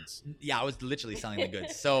the goods. yeah, I was literally selling the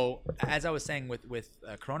goods. So as I was saying with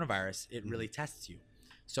coronavirus, it really tests you.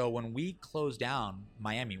 So when we closed down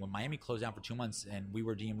Miami, when Miami closed down for 2 months and we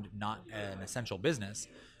were deemed not an essential business,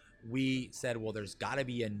 we said, well, there's got to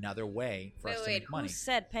be another way for us to Wait, make money. who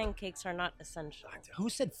said pancakes are not essential? Who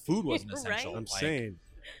said food wasn't Right? essential? I'm Like, saying.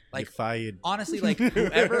 like, You're fired. honestly, like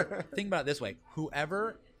whoever, think about it this way,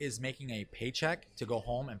 whoever is making a paycheck to go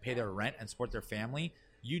home and pay their rent and support their family,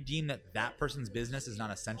 you deem that person's business is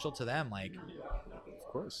not essential to them. Like, Of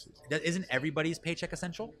course. isn't everybody's paycheck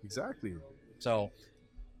essential? Exactly. So,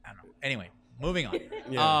 I don't know. Anyway, moving on.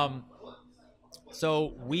 Yeah.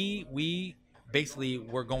 So we basically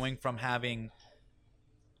were going from having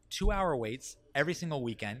 2-hour waits every single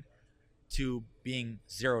weekend to being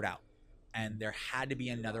zeroed out, and there had to be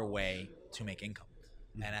another way to make income.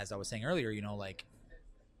 And as I was saying earlier, you know, like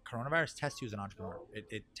coronavirus tests you as an entrepreneur.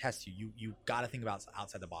 It tests you. You got to think about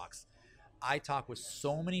outside the box. I talk with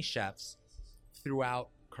so many chefs throughout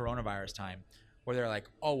coronavirus time where they're like,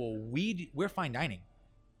 "Oh, well, we're fine dining.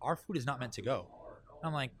 Our food is not meant to go." And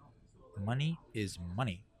I'm like, money is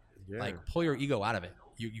money. Yeah. Like, pull your ego out of it.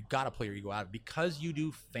 You got to pull your ego out of it. Because you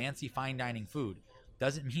do fancy fine dining food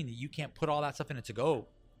doesn't mean that you can't put all that stuff in a to-go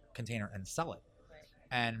container and sell it.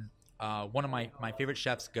 And one of my favorite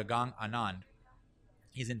chefs, Gagang Anand,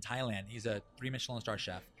 he's in Thailand. He's a 3 Michelin star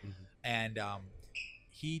chef. And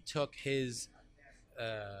he took his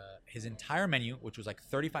entire menu, which was like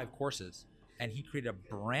 35 courses, and he created a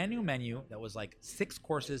brand new menu that was like 6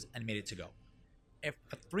 courses and made it to go. If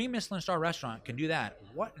a 3 Michelin star restaurant can do that,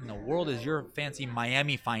 what in the world is your fancy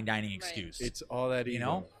Miami fine dining excuse? It's all that ego. You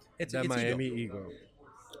know, it's that ego. Miami ego.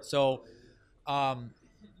 So,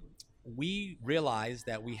 we realized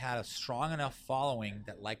that we had a strong enough following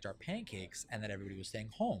that liked our pancakes and that everybody was staying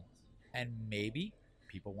home. And maybe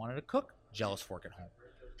people wanted to cook Jealous Fork at home.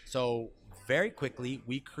 So very quickly,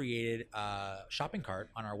 we created a shopping cart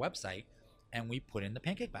on our website and we put in the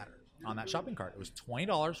pancake batter on that shopping cart. It was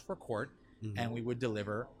 $20 for a quart and we would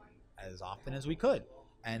deliver as often as we could.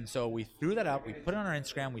 And so we threw that up, we put it on our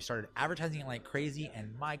Instagram, we started advertising it like crazy, and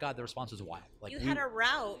my God, the response was wild. Like, You had a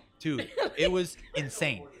route. dude, it was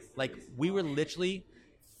insane. Like, we were literally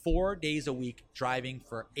 4 days a week driving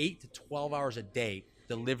for 8 to 12 hours a day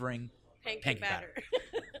delivering pancake batter.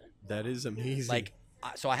 That is amazing. Like,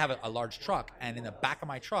 so I have a large truck, and in the back of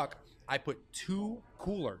my truck, I put 2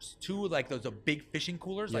 coolers, 2 like those big fishing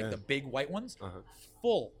coolers, like Yeah. the big white ones, Uh-huh.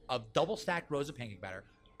 full of double stacked rows of pancake batter,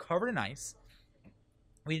 covered in ice.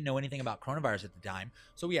 We didn't know anything about coronavirus at the time,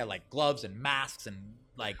 so we had like gloves and masks, and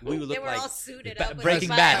like we would They look were like all suited up. with Breaking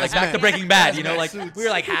the Bad, like back to Breaking Bad, you know, Hazmat like suits. we were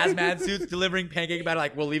like hazmat suits delivering pancake batter,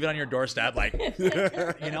 like we'll leave it on your doorstep, like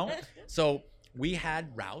you know. So we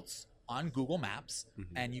had routes on Google Maps,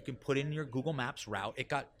 and you can put in your Google Maps route. It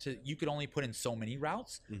got to you could only put in so many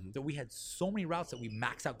routes. That we had so many routes that we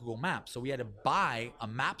maxed out Google Maps. So we had to buy a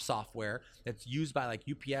map software that's used by like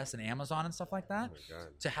UPS and Amazon and stuff like that God.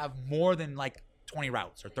 to have more than like 20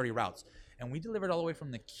 routes or 30 routes. And we delivered all the way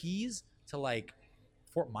from the Keys to like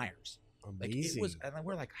Fort Myers. Like Amazing. it was, and then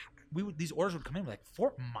we're like, these orders would come in. We're like,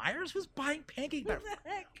 Fort Myers? Who's buying pancake batter? What the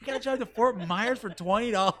heck? You gotta drive to Fort Myers for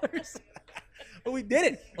 $20. But we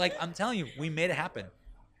did it. Like, I'm telling you, we made it happen.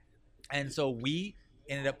 And so we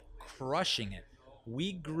ended up crushing it.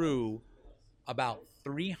 We grew about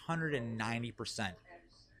 390%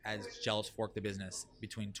 as Jealous Fork the business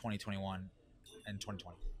between 2021 and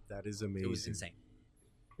 2020. That is amazing. It was insane.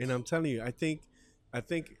 And I'm telling you, I think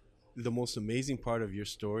the most amazing part of your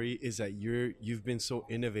story is that you've been so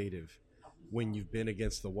innovative when you've been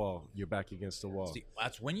against the wall. You're back against the wall. See,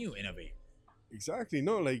 that's when you innovate. Exactly.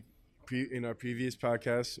 No, like in our previous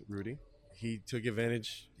podcast, Rudy, he took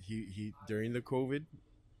advantage. He during COVID,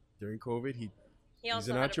 He He's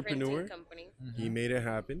also an had entrepreneur. a printing company. he made it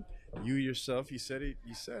happen. You yourself, you said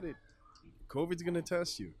it. COVID's gonna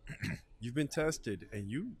test you. You've been tested, and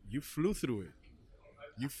you flew through it.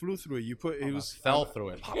 You flew through it. You put it was Fell through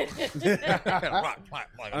it. I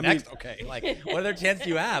Next, mean- okay. Like, what other chance do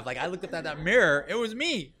you have? Like, I looked up at that mirror. It was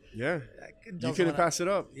me. Yeah, I couldn't you tell could have someone passed it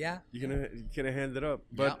up. Yeah. You could have handed it up.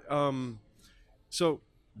 But so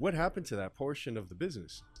what happened to that portion of the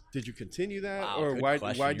business? Did you continue that, Wow, or good why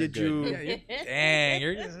question. why You're did good. you? Yeah, dang,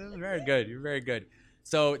 you're very good. You're very good.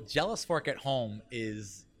 So Jealous Fork at Home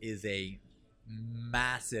is a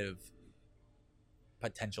massive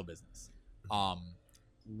potential business.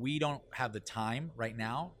 We don't have the time right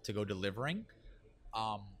now to go delivering,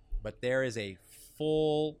 but there is a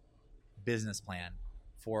full business plan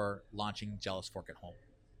for launching Jealous Fork at Home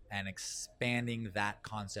and expanding that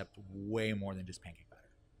concept way more than just pancake batter.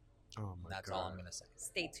 Oh my That's God. all I'm gonna say.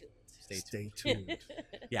 Stay tuned. Stay tuned. Stay tuned.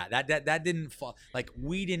 Yeah, that didn't fall. Like,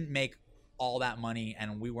 we didn't make all that money,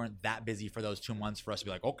 and we weren't that busy for those 2 months for us to be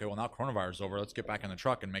like, okay, well, now coronavirus is over, let's get back in the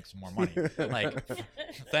truck and make some more money. Like,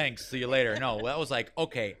 thanks, see you later. No, that was like,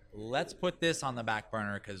 okay, let's put this on the back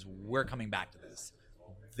burner because we're coming back to this.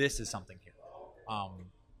 This is something here.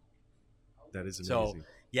 That is amazing. So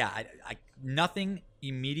yeah, I nothing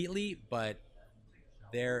immediately, but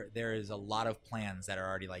there is a lot of plans that are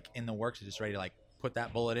already like in the works, just ready to like put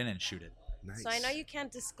that bullet in and shoot it. Nice. So I know you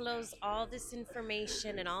can't disclose all this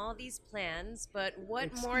information and all these plans, but what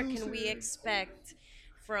more can we Exclusive. expect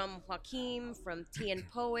from Joaquin, from Tea and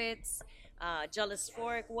Poets, Jealous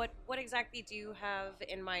Fork? What exactly do you have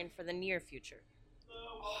in mind for the near future?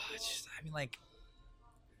 It's just, I mean, like,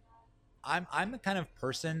 I'm the kind of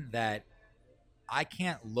person that I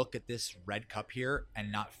can't look at this red cup here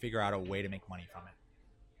and not figure out a way to make money from it.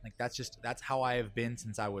 Like, that's how I have been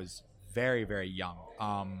since I was very, very young.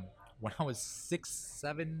 When I was 6,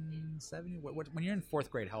 7, 7, when you're in 4th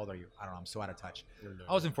grade, how old are you? I don't know. I'm so out of touch.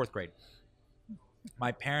 I was in 4th grade.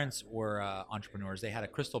 My parents were entrepreneurs. They had a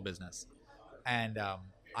crystal business. And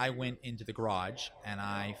I went into the garage and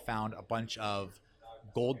I found a bunch of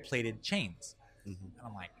gold-plated chains. Mm-hmm. And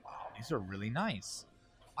I'm like, wow, these are really nice.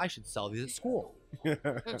 I should sell these at school.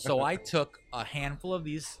 So I took a handful of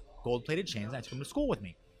these gold-plated chains and I took them to school with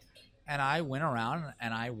me. And I went around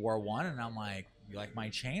and I wore one and I'm like, you like my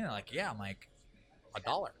chain? And they're like, yeah. I'm like,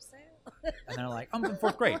 $1. And they're like, I'm in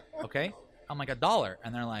 4th grade. Okay. I'm like, $1.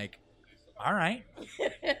 And they're like, all right,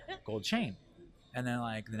 gold chain. And then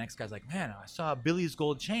like the next guy's like, man, I saw Billy's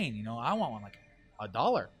gold chain. You know, I want one. Like,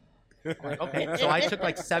 $1. I'm like, okay. So I took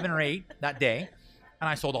like 7 or 8 that day and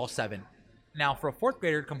I sold all 7. Now for a 4th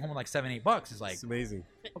grader to come home with like $7, $8 is like, It's amazing.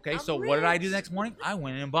 okay. I'm So what did I do rich. the next morning? I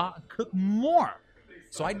went in and bought and cooked more.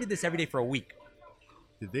 So I did this every day for a week.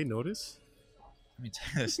 Did they notice? Let me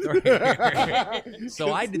tell you the story.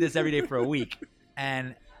 So I did this every day for a week.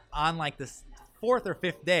 And on like this 4th or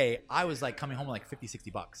 5th day, I was like coming home with like $50,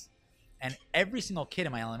 $60. And every single kid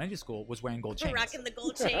in my elementary school was wearing gold chains. Rocking the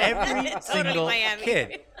gold chain. Every Totally single Miami.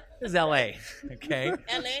 kid. This is LA. Okay.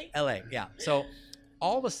 LA? LA, yeah. So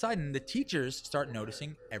all of a sudden, the teachers start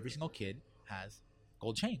noticing every single kid has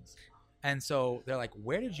gold chains. And so they're like,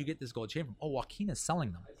 where did you get this gold chain from? Oh, Joaquin is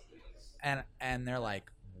selling them. And they're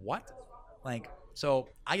like, what? Like, so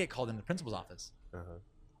I get called into the principal's office. Uh-huh.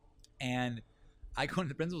 And I go into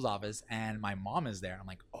the principal's office and my mom is there. I'm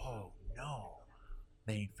like, oh no,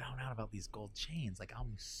 they found out about these gold chains. Like,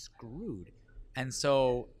 I'm screwed. And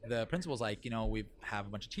so the principal's like, you know, we have a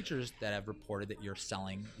bunch of teachers that have reported that you're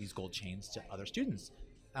selling these gold chains to other students.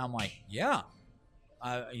 And I'm like, yeah,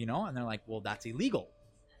 you know, and they're like, well, that's illegal.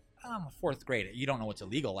 I'm a 4th grade. You don't know what's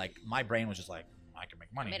illegal. Like, my brain was just like, I can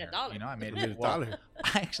make money. I made here. $1. You know, I made You made well, $1.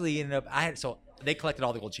 I actually ended up, so they collected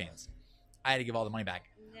all the gold chains. I had to give all the money back.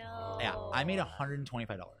 No. Yeah, I made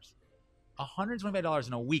 $125. $125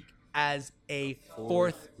 in a week as a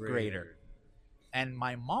 4th grader. And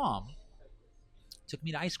my mom took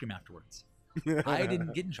me to ice cream afterwards. I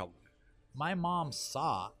didn't get in trouble. My mom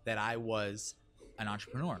saw that I was an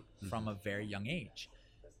entrepreneur from a very young age.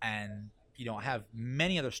 And, you know, I have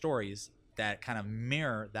many other stories that kind of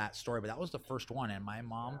mirror that story, but that was the first one. And my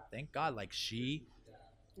mom, thank God, like she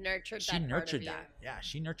Nurtured she that part nurtured of you. that. Yeah,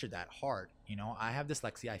 she nurtured that hard. You know, I have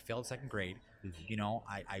dyslexia. I failed 2nd grade. You know,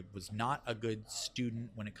 I was not a good student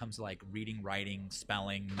when it comes to like reading, writing,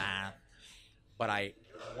 spelling, math. But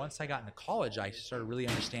once I got into college, I started really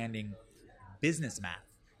understanding business math.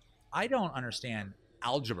 I don't understand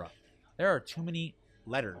algebra. There are too many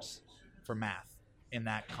letters for math in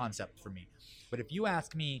that concept for me. But if you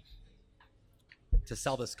ask me to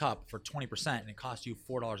sell this cup for 20% and it costs you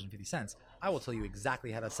 $4.50, I will tell you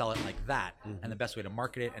exactly how to sell it like that and the best way to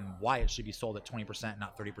market it and why it should be sold at 20%,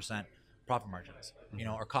 not 30% profit margins, you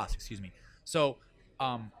know, or cost, excuse me. So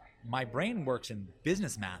my brain works in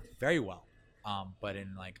business math very well. But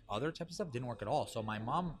in like other types of stuff, didn't work at all. So my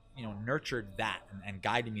mom, you know, nurtured that and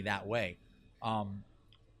guided me that way.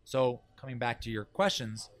 So coming back to your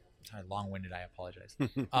questions, sorry, long-winded, I apologize.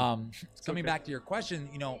 Coming back to your question,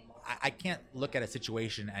 you know, I can't look at a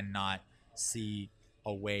situation and not see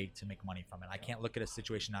a way to make money from it. I can't look at a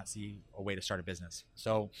situation, not see a way to start a business.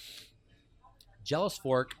 So Jealous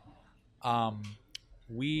Fork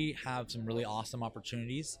we have some really awesome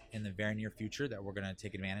opportunities in the very near future that we're going to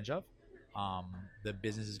take advantage of. The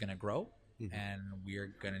business is going to grow, and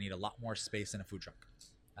we're going to need a lot more space in a food truck.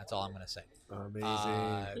 That's all I'm going to say.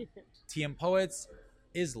 Amazing. TM Poets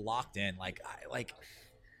is locked in. Like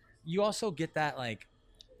you also get that, like,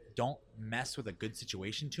 don't mess with a good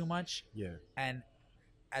situation too much. Yeah. And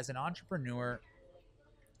as an entrepreneur,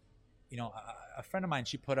 you know, a friend of mine,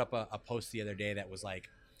 she put up a post the other day that was like,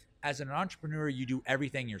 as an entrepreneur, you do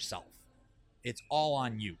everything yourself. It's all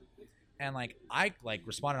on you. And like, I like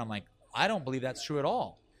responded, I'm like, I don't believe that's true at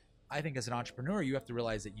all. I think as an entrepreneur, you have to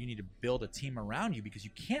realize that you need to build a team around you because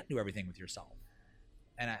you can't do everything with yourself.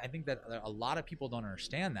 And I think that a lot of people don't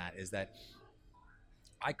understand that, is that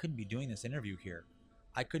I couldn't be doing this interview here.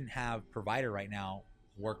 I couldn't have Provider right now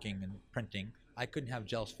working and printing. I couldn't have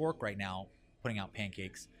Jealous Fork right now putting out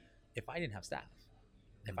pancakes if I didn't have staff,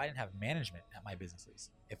 if I didn't have management at my businesses,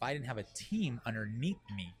 if I didn't have a team underneath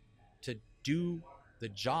me to do the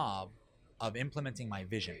job of implementing my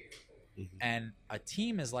vision. And a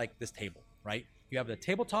team is like this table, right? You have the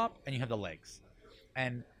tabletop and you have the legs.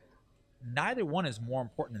 And neither one is more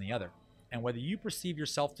important than the other. And whether you perceive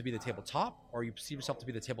yourself to be the tabletop or you perceive yourself to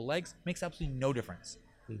be the table legs makes absolutely no difference.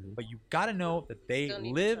 But you got to know that they Don't need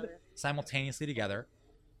each live other. simultaneously together,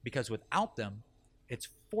 because without them, it's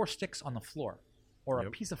 4 sticks on the floor or a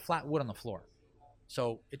Yep. piece of flat wood on the floor.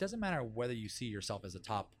 So it doesn't matter whether you see yourself as the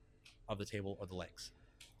top of the table or the legs,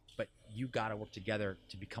 but you got to work together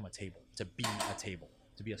to become a table, to be a table,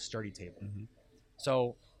 to be a sturdy table.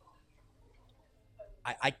 So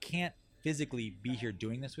I can't physically be here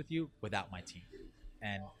doing this with you without my team.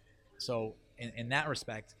 And so in that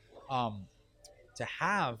respect, to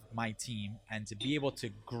have my team and to be able to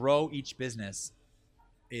grow each business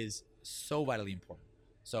is so vitally important.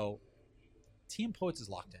 So TM Poets is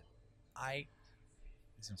locked in.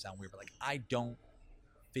 This is gonna sound weird, but like, I don't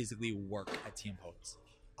physically work at TM Poets.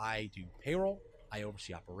 I do payroll, I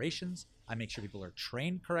oversee operations, I make sure people are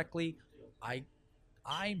trained correctly. I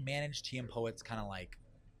manage TM Poets kind of like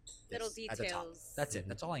Little this at the top. details. That's it.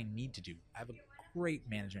 That's all I need to do. I have a great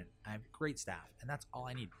management. I have great staff, and that's all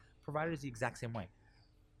I need. Provider is the exact same way.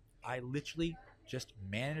 I literally just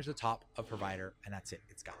manage the top of Provider, and that's it.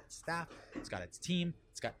 It's got its staff, it's got its team,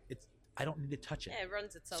 I don't need to touch it. Yeah, it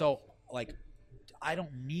runs itself. So like, I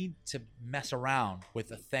don't need to mess around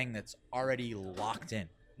with a thing that's already locked in.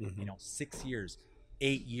 6 years,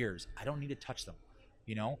 8 years. I don't need to touch them.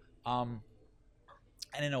 And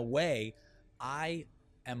in a way, I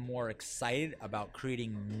am more excited about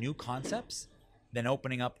creating new concepts than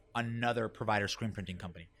opening up another Provider screen printing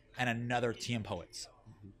company and another TM Poets.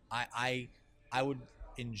 I would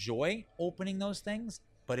enjoy opening those things,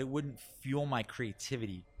 but it wouldn't fuel my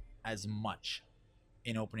creativity as much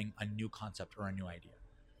in opening a new concept or a new idea.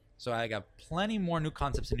 So I got plenty more new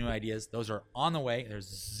concepts and new ideas. Those are on the way. There's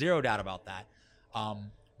zero doubt about that.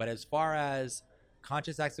 But as far as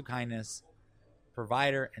Conscious Acts of Kindness,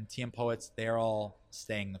 Provider, and TM Poets, they're all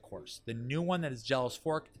staying the course. The new one that is Jealous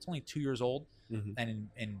Fork, it's only 2 years old. And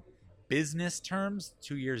in business terms,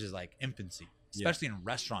 2 years is like infancy, especially in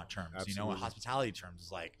restaurant terms. Absolutely. In hospitality terms,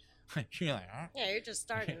 is like, you're like, huh? Yeah, you're just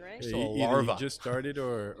starting, right? So Either larva. you just started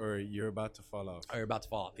or you're about to fall off. Or you're about to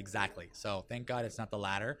fall off. Exactly. So thank God it's not the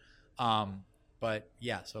latter. But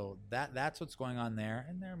yeah, so that's what's going on there.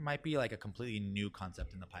 And there might be like a completely new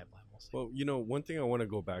concept in the pipeline. We'll see. Well, one thing I want to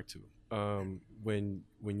go back to, when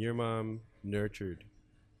your mom nurtured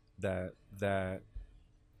that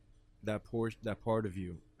part of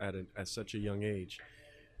you at such a young age.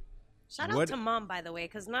 Shout out to mom, by the way,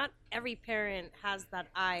 because not every parent has that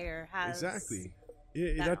eye or has Exactly.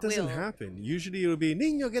 Yeah, that that doesn't will. happen. Usually it'll be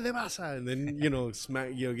niño que te pasa, and then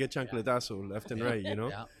smack, get chancletazo left and right,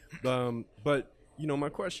 Yeah. But my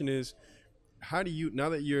question is, how do you, now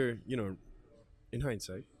that you're in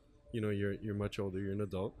hindsight, you're much older, you're an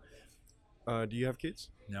adult, do you have kids?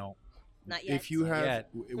 No. not yet. If you have Yet.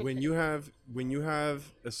 when you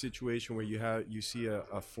have a situation where you see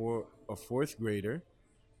a fourth grader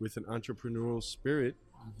with an entrepreneurial spirit,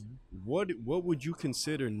 what would you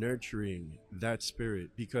consider nurturing that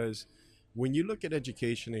spirit? Because when you look at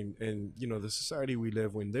education and the society we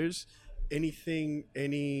live in, there's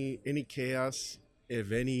any chaos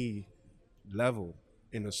of any level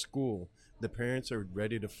in a school, the parents are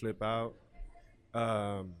ready to flip out,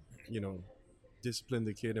 discipline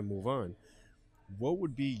the kid and move on. What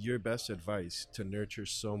would be your best advice to nurture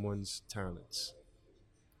someone's talents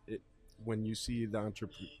when you see the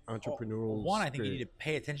entrepreneurial One, I think you spirit? need to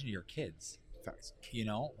pay attention to your kids. Facts.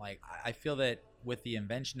 Like, I feel that with the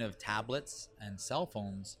invention of tablets and cell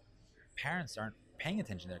phones, parents aren't paying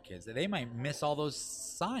attention to their kids. They might miss all those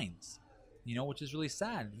signs. which is really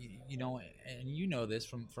sad. And you know this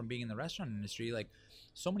from being in the restaurant industry. Like,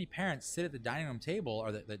 so many parents sit at the dining room table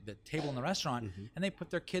or the table in the restaurant, and they put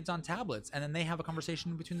their kids on tablets, and then they have a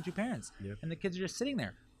conversation between the two parents, and the kids are just sitting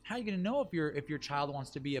there. How are you going to know if your child wants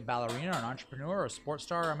to be a ballerina or an entrepreneur or a sports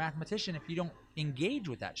star or a mathematician if you don't engage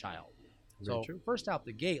with that child? So first out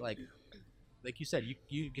the gate, like you said,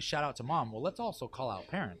 you shout out to mom. Well, let's also call out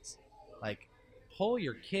parents. Like, pull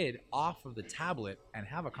your kid off of the tablet and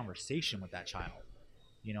have a conversation with that child.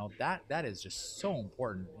 That is just so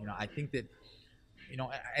important. I think that,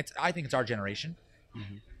 I think it's our generation.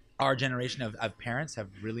 Our generation of parents have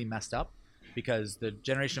really messed up, because the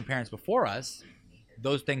generation of parents before us,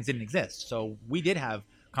 those things didn't exist. So we did have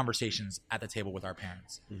conversations at the table with our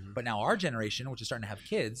parents. But now our generation, which is starting to have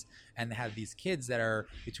kids, and they have these kids that are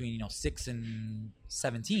between 6 and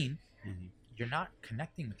 17, you're not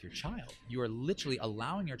connecting with your child. You are literally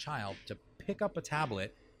allowing your child to pick up a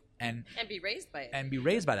tablet and be raised by it. And be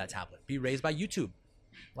raised by that tablet. Be raised by YouTube.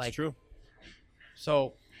 Like, it's true.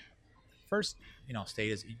 So first, state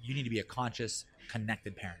is you need to be a conscious,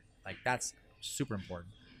 connected parent. Like, that's super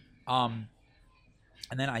important.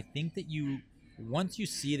 And then I think that once you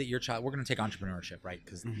see that your child, we're going to take entrepreneurship, right?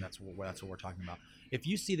 Because that's what we're talking about. If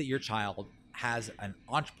you see that your child has an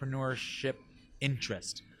entrepreneurship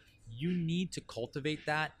interest, you need to cultivate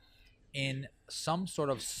that in some sort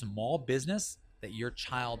of small business that your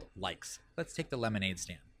child likes. Let's take the lemonade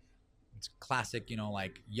stand. It's a classic,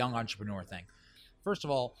 like young entrepreneur thing. First of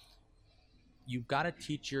all, you've got to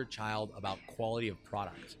teach your child about quality of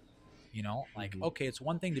product. Okay, it's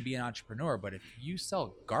one thing to be an entrepreneur, but if you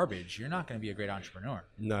sell garbage, you're not going to be a great entrepreneur.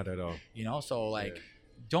 Not at all. So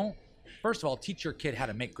don't, first of all, teach your kid how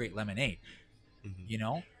to make great lemonade.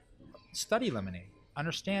 Study lemonade.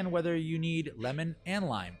 Understand whether you need lemon and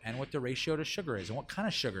lime and what the ratio to sugar is and what kind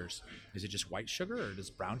of sugars. Is it just white sugar, or does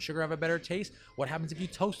brown sugar have a better taste? What happens if you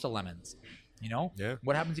toast the lemons?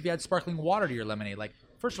 What happens if you add sparkling water to your lemonade? Like,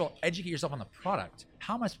 first of all, educate yourself on the product.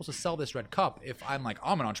 How am I supposed to sell this red cup if I'm like,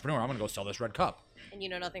 I'm an entrepreneur, I'm going to go sell this red cup? And you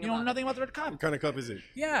know nothing about the red cup. What kind of cup is it?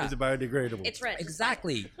 Yeah. Is it biodegradable? It's red.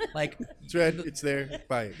 Exactly. Like, it's red. It's there.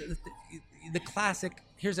 Buy it. The classic,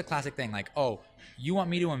 here's a classic thing. Like, oh, you want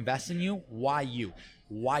me to invest in you? Why you?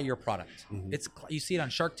 Why your product? You see it on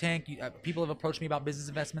Shark Tank. People have approached me about business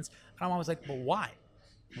investments. And I'm always like, well, why?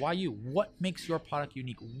 Why you? What makes your product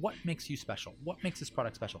unique? What makes you special? What makes this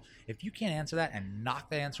product special? If you can't answer that and knock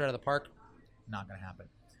that answer out of the park, not going to happen.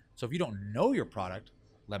 So if you don't know your product,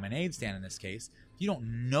 lemonade stand in this case, if you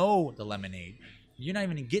don't know the lemonade, you're not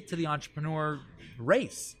even going to get to the entrepreneur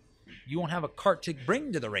race. You won't have a cart to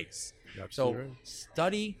bring to the race. So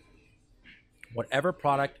study whatever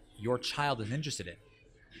product your child is interested in.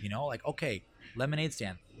 Like, okay, lemonade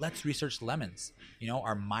stand. Let's research lemons.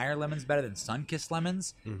 Are Meyer lemons better than Sunkist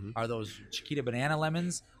lemons? Are those Chiquita banana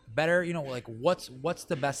lemons better? Like, what's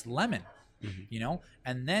the best lemon?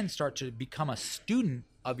 And then start to become a student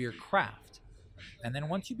of your craft. And then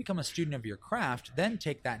once you become a student of your craft, then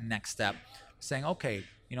take that next step, saying, okay,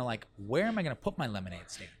 like, where am I going to put my lemonade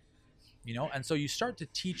stand? And so you start to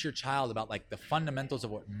teach your child about like the fundamentals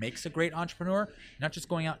of what makes a great entrepreneur, not just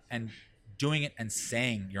going out and doing it and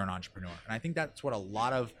saying you're an entrepreneur. And I think that's what a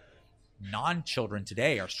lot of non-children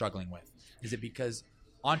today are struggling with. Is it because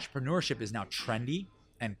entrepreneurship is now trendy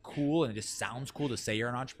and cool, and it just sounds cool to say you're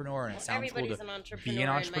an entrepreneur, and it sounds cool to be an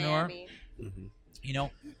entrepreneur?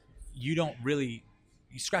 You don't really,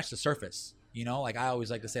 you scratch the surface. Like I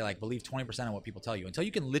always like to say, like, believe 20% of what people tell you until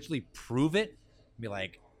you can literally prove it. Be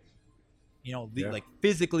like, like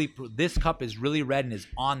physically, this cup is really red and is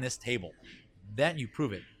on this table. Then you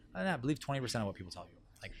prove it. I believe 20% of what people tell you.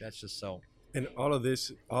 Like, that's just so. And all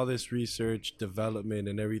this research, development,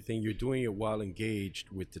 and everything, you're doing it while engaged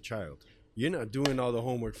with the child. You're not doing all the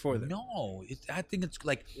homework for them. No, I think it's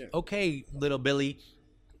like, okay, little Billy,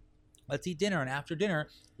 let's eat dinner, and after dinner,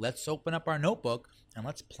 let's open up our notebook and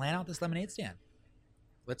let's plan out this lemonade stand.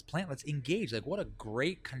 Let's engage. Like, what a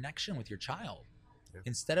great connection with your child.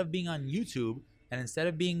 Instead of being on YouTube. And instead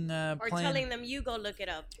of being or telling them you go look it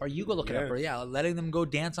up, or letting them go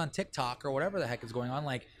dance on TikTok or whatever the heck is going on,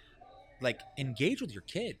 like engage with your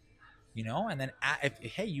kid, and then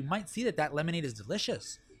hey, you might see that lemonade is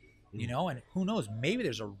delicious, and who knows, maybe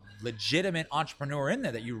there's a legitimate entrepreneur in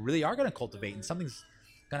there that you really are going to cultivate, and something's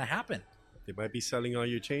going to happen. They might be selling all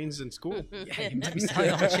your chains in school. Yeah, you might be selling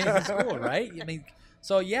all your chains in school, right? I mean,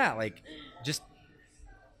 so yeah, like just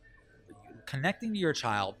connecting to your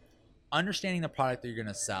child. Understanding the product that you're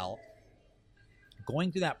going to sell,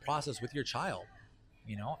 going through that process with your child,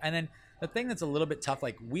 and then the thing that's a little bit tough,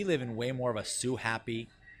 like we live in way more of a sue happy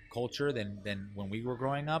culture than when we were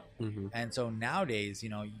growing up. Mm-hmm. And so nowadays,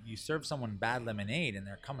 you serve someone bad lemonade and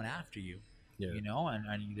they're coming after you. Yeah.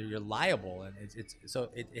 And you're liable, and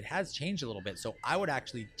it has changed a little bit. So I would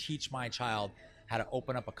actually teach my child how to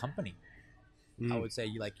open up a company. I would say,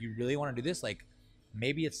 you really want to do this? Like,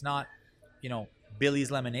 maybe it's not,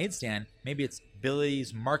 Billy's lemonade stand. Maybe it's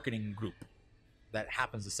Billy's marketing group that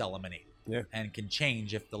happens to sell lemonade, and can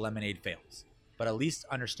change if the lemonade fails. But at least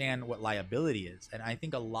understand what liability is. And I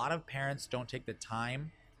think a lot of parents don't take the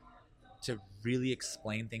time to really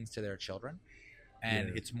explain things to their children. And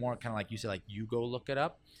it's more kind of like you said, like, you go look it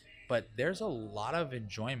up. But there's a lot of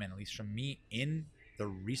enjoyment, at least from me, in the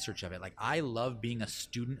research of it. Like, I love being a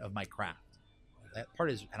student of my craft. That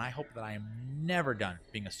part is, and I hope that I am never done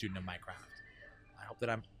being a student of my craft. I hope that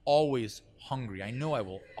I'm always hungry. I know I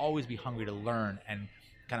will always be hungry to learn and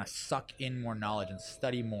kind of suck in more knowledge and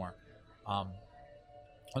study more. I'm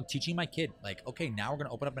teaching my kid, like, okay, now we're going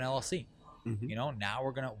to open up an LLC. Mm-hmm. Now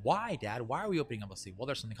we're going to, why, Dad? Why are we opening up a LLC? Well,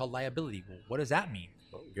 there's something called liability. Well, what does that mean?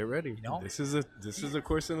 Oh, get ready. This is a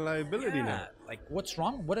course in liability now. Like, what's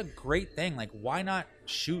wrong? What a great thing. Like, why not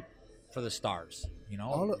shoot for the stars?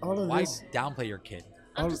 All of why this, downplay your kid?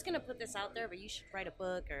 I'm just gonna put this out there, but you should write a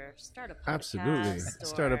book or start a podcast. Absolutely. Or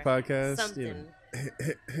Start a podcast. Something.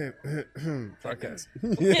 Podcast.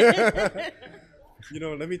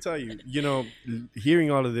 Let me tell you,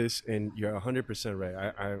 hearing all of this, and you're 100%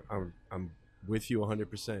 right. I'm with you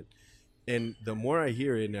 100%. And the more I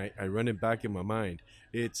hear it and I run it back in my mind,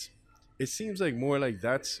 it seems like more like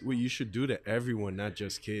that's what you should do to everyone, not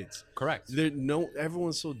just kids. Correct.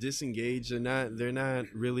 Everyone's so disengaged. They're not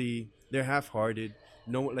really, they're half-hearted.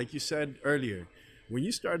 No, like you said earlier, when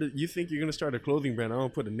you think you're gonna start a clothing brand, I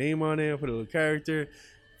don't put a name on it, I put a little character.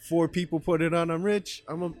 4 people put it on. I'm rich.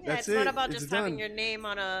 That's it. It's not about it's just done. having your name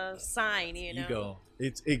on a sign. Ego.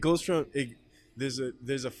 It goes from there's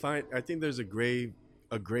a fine. I think there's a gray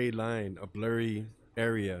line, a blurry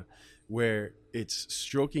area where it's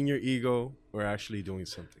stroking your ego or actually doing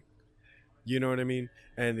something. You know what I mean?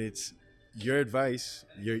 And it's your advice,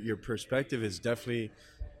 your perspective is definitely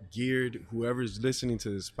geared. Whoever's listening to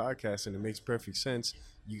this podcast, and it makes perfect sense.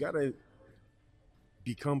 You gotta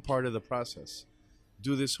become part of the process.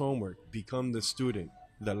 Do this homework. Become the student,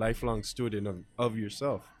 the lifelong student of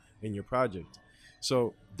yourself and your project.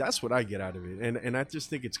 So that's what I get out of it. And I just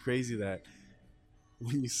think it's crazy that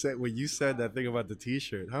when you said that thing about the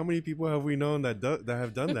T-shirt, how many people have we known that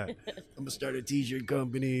have done that? I'm gonna start a T-shirt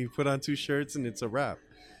company, put on 2 shirts, and it's a wrap.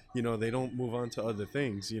 They don't move on to other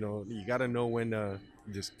things. You got to know when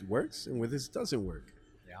this works and when this doesn't work.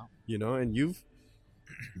 Yeah. And you've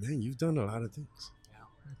done a lot of things.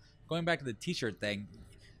 Going back to the T-shirt thing,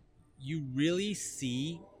 you really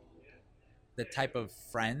see the type of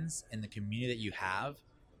friends in the community that you have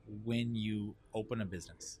when you open a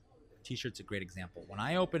business. T-shirt's a great example. When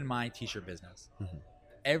I opened my T-shirt business,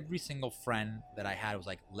 every single friend that I had was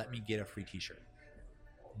like, let me get a free T-shirt.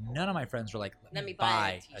 None of my friends were like, let me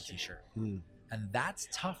buy a T-shirt. And that's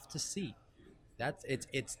tough to see.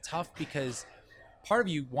 It's tough because part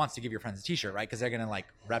of you wants to give your friends a T-shirt, right? Because they're going to like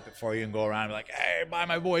rep it for you and go around and be like, hey, buy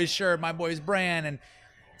my boy's shirt, my boy's brand. And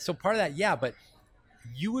so part of that, yeah, but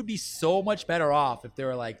you would be so much better off if they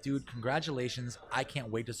were like, dude, congratulations. I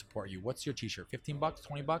can't wait to support you. What's your T-shirt? $15,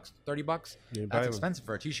 $20, $30? Yeah, that's expensive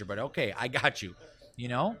for a T-shirt, but okay, I got you,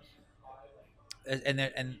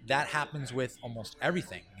 And that happens with almost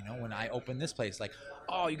everything. When I open this place, like,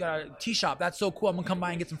 oh, you got a tea shop. That's so cool. I'm going to come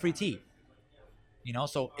by and get some free tea.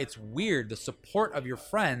 So it's weird. The support of your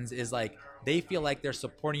friends is like, they feel like they're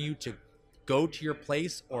supporting you to go to your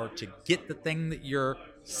place or to get the thing that you're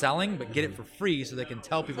selling, but get it for free so they can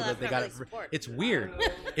tell people that they got it. It's weird.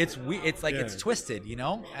 It's like, it's twisted,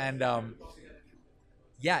 And I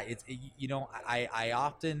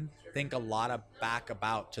often think a lot back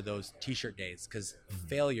to those T-shirt days because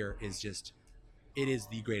failure is just, it is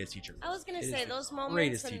the greatest teacher. I was gonna say those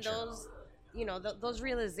moments and those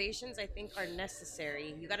realizations I think are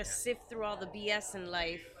necessary. You got to sift through all the BS in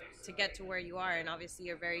life to get to where you are, and obviously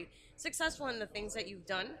you're very successful in the things that you've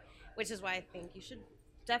done, which is why I think you should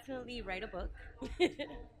definitely write a book.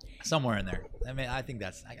 Somewhere in there. I mean, I think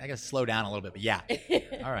I gotta slow down a little bit, but yeah.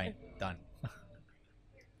 All right, done.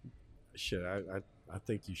 Shit, I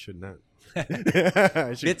think you should not.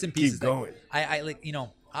 Bits and pieces. Keep going. I like,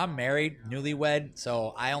 I'm married, newlywed,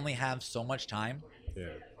 so I only have so much time. Yeah.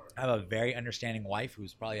 I have a very understanding wife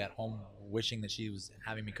who's probably at home wishing that she was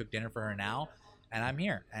having me cook dinner for her now, and I'm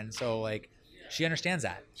here. And so, like, she understands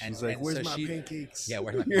that. She's like, where's my pancakes? Yeah,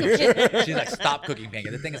 where's my pancakes? She's like, stop cooking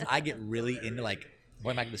pancakes. The thing is, I get really into, like,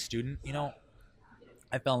 going back to the student,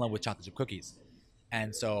 I fell in love with chocolate chip cookies.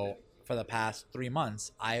 And so for the past 3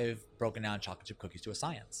 months, I've broken down chocolate chip cookies to a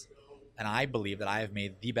science. And I believe that I have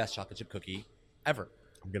made the best chocolate chip cookie ever.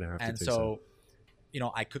 I'm gonna have to And taste so,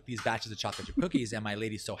 I cook these batches of chocolate chip cookies, and my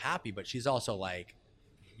lady's so happy, but she's also like,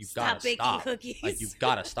 "You've got to baking stop. cookies. Like, you've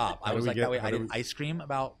got to stop." How I do was we like get- that way. how I do did we- ice cream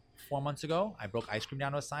about 4 months ago. I broke ice cream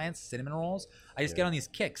down to a science. Cinnamon rolls. I just get on these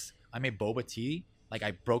kicks. I made boba tea. Like,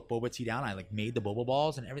 I broke boba tea down. I like made the boba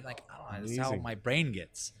balls and everything. Like, I don't know. That's how Amazing. my brain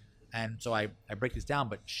gets. And so I break this down,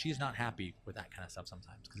 but she's not happy with that kind of stuff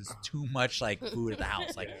sometimes because it's too much like food at the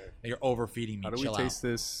house. Like, you're overfeeding me. How do we Chill taste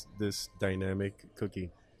this dynamic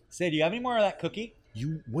cookie? Say, do you have any more of that cookie?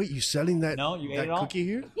 You selling that? No, you ate that it all? cookie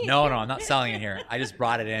here? No, I'm not selling it here. I just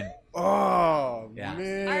brought it in. Oh Yeah.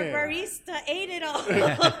 man! Our barista ate it all.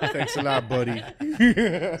 Thanks a lot, buddy.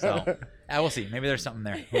 So we'll see. Maybe there's something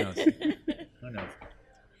there. Who knows? Who knows?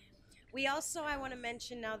 We also, I want to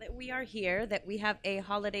mention now that we are here, that we have a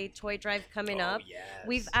holiday toy drive coming up. yes.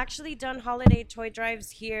 We've actually done holiday toy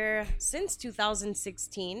drives here since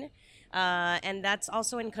 2016. And that's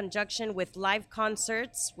also in conjunction with live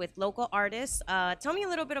concerts with local artists. Tell me a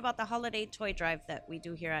little bit about the holiday toy drive that we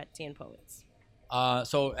do here at Tea and Poets.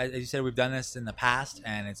 So as you said, we've done this in the past,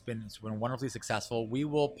 and it's been wonderfully successful. We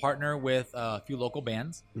will partner with a few local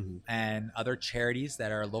bands and other charities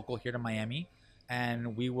that are local here to Miami,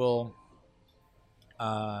 and we will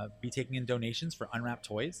be taking in donations for unwrapped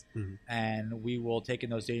toys, and we will take in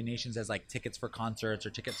those donations as like tickets for concerts or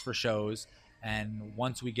tickets for shows. And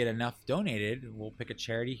once we get enough donated, we'll pick a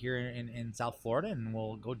charity here in South Florida, and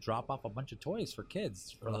we'll go drop off a bunch of toys for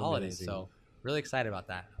kids for the holidays. Amazing. So really excited about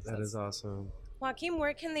that. That is awesome. Joaquin,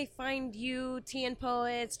 where can they find you, Tea and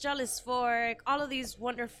Poets, Jealous Fork, all of these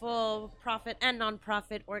wonderful profit and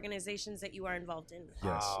non-profit organizations that you are involved in?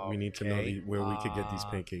 Yes, we need to know Okay. where we could get these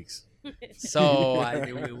pancakes. So I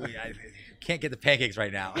can't get the pancakes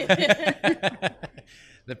right now.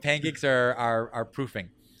 The pancakes are proofing.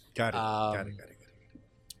 Got it. Got Um, it.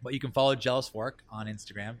 But you can follow Jealous Fork on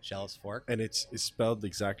Instagram, Jealous Fork. And it's spelled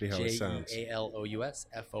exactly how it sounds.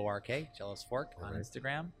 JEALOUSFORK, Jealous Fork on Alright.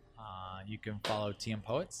 Instagram. You can follow Tea and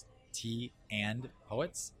Poets, Tea and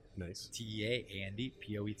Poets, Nice.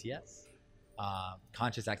 TEAANDPOETS.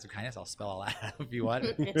 Conscious Acts of Kindness. I'll spell all that out if you want.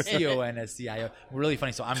 CONSCIO. Really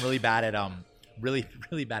funny. So I'm really bad at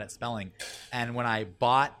really bad at spelling. And when I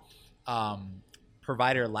bought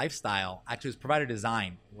Provider Lifestyle, actually it was Provider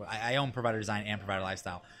Design. I own Provider Design and Provider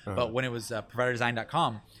Lifestyle. But when it was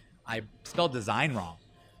providerdesign.com, I spelled design wrong.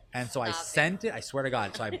 And so I sent it. I swear to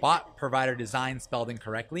God. So I bought Provider Design spelled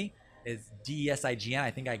incorrectly. It's DESIGN. I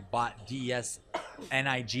think I bought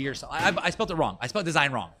DESNIG or something. I spelled it wrong. I spelled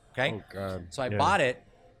design wrong. Okay. Oh God. So I bought it,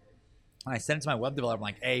 and I sent it to my web developer. I'm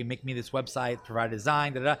like, "Hey, make me this website, Provider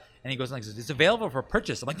Design, da da." And he goes like, "It's available for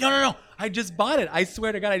purchase." I'm like, "No! I just bought it. I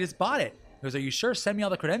swear to God, I just bought it." He goes, "Are you sure? Send me all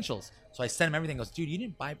the credentials." So I sent him everything. He goes, "Dude, you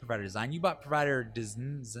didn't buy Provider Design. You bought Provider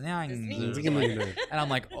Design." And And I'm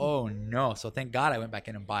like, "Oh no!" So thank God I went back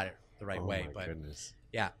in and bought it the right way. my But goodness.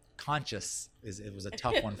 yeah, conscious it was a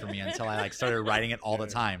tough one for me until I like started writing it all the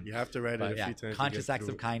time. You have to write it But a yeah, few times. to Conscious get Acts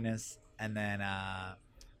through of it. Kindness, and then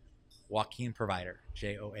Joaquin Provider,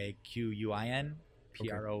 JOAQUIN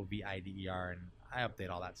PROVIDER, and I update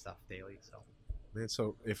all that stuff daily. So Man,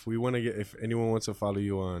 so if anyone wants to follow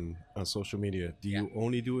you on social media, do you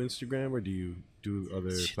only do Instagram or do you do other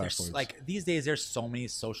There's, platforms? like these days, there's so many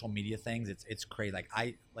social media things. It's crazy.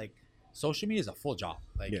 Like social media is a full job.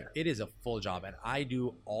 Like it is a full job, and I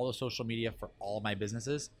do all the social media for all my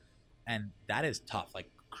businesses, and that is tough. Like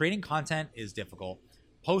creating content is difficult,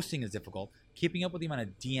 posting is difficult, keeping up with the amount of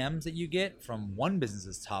DMs that you get from one business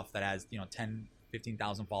is tough. That has 10,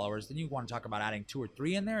 15,000 followers. Then you want to talk about adding 2 or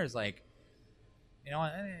 3 in there is like,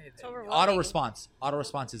 overwhelming. auto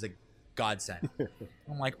response is a godsend.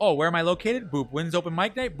 I'm like, oh, where am I located? Boop. When's open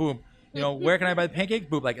mic night? Boom. Where can I buy the pancakes?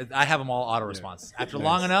 Boop. Like I have them all auto response. After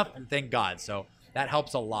long enough, thank God. So that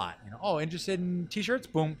helps a lot. Oh, interested in t-shirts?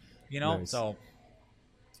 Boom. Nice. So.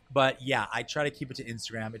 But yeah, I try to keep it to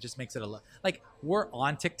Instagram. It just makes it like we're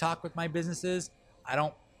on TikTok with my businesses. I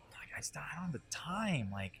don't have the time.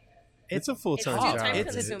 Like it's a full-time It's job.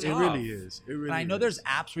 time-consuming. It really is. It really. and I know there's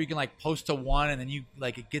apps where you can like post to one and then you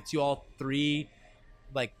like it gets you all 3.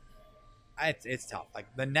 Like it's tough. Like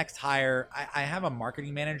the next hire, I have a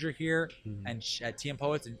marketing manager here and at Tea and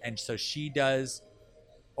Poets, and so she does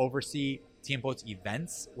oversee Tea and Poets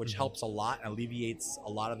events, which helps a lot and alleviates a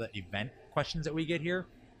lot of the event questions that we get here.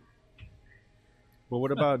 But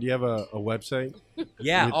what about? Do you have a website?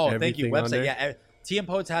 Yeah. With Oh, thank you. everything on Website. there? Yeah. Tea and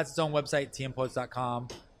Poets has its own website, teaandpoets.com,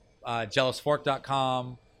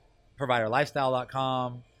 jealousfork.com,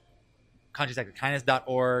 providerlifestyle.com. Conscious Act of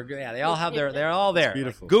Kindness.org. Yeah, they all have they're all there.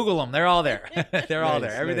 Beautiful. Google them. They're all there. They're all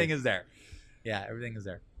Nice, there. Everything nice. is there. Yeah, everything is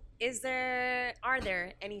there. Are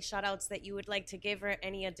there any shout outs that you would like to give, or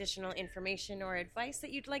any additional information or advice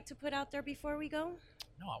that you'd like to put out there before we go?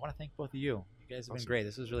 No, I want to thank both of you. You guys have been Awesome. great.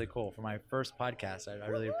 This was really cool. For my first podcast, I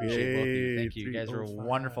really appreciate both of you. Thank you. You guys were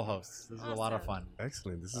wonderful hosts. This was a lot of fun.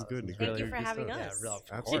 Excellent. This is good. This is Nico. Thank you for good having stuff. us. Yeah, real, of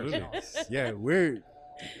Absolutely. course. Yeah,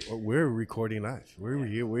 we're recording live.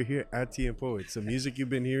 We're here at Tea and Poets. The music you've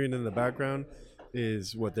been hearing in the background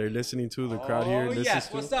is what they're listening to. The crowd here listens yes.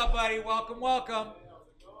 to. What's up, buddy? Welcome.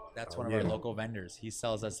 That's one of our yeah. local vendors. He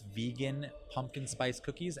sells us vegan pumpkin spice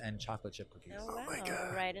cookies and chocolate chip cookies. Oh, wow. my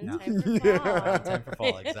God. Right in Yeah. time for fall. Time for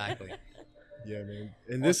fall, exactly. Yeah, man.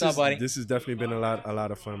 And What's up, buddy? this has definitely been a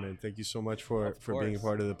lot of fun, man. Thank you so much for being a course.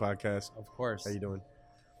 part of the podcast. Of course. How you doing?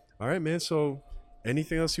 All right, man. So,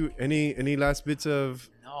 anything else any last bits of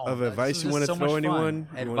No, advice this you was want to so throw much fun. anyone? You want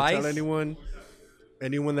to tell Advice?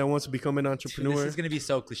 anyone that wants to become an Dude, entrepreneur? this is gonna be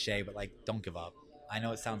so cliche, but like, don't give up. I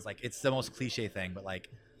know it sounds like it's the most cliche thing, but like,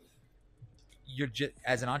 you're just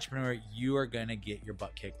as an entrepreneur, you are gonna get your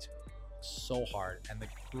butt kicked so hard, and the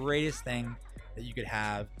greatest thing that you could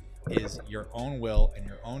have is your own will and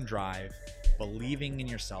your own drive, believing in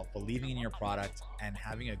yourself, believing in your product, and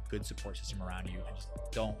having a good support system around you, and just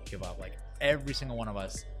don't give up. Like, every single one of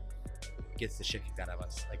us gets the shit kicked out of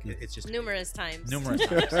us. Like, it's just Numerous times. times.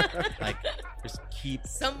 Like, just keep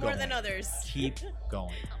Some more going. than others. Keep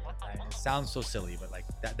going. It sounds so silly, but like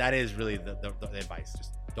that is really the advice.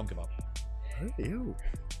 Just don't give up. Ew.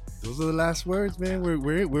 Those are the last words, man.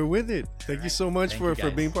 We're with it. Thank you so much Thank for you,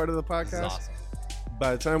 guys. being part of the This is podcast. awesome.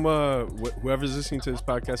 By the time whoever's listening to this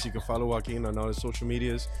podcast, you can follow Joaquin on all his social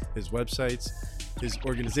medias, his websites, his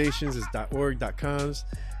organizations, his .org, .coms,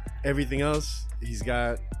 everything else. He's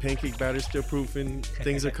got pancake batter still proofing.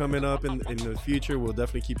 Things are coming up in the future. We'll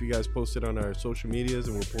definitely keep you guys posted on our social medias,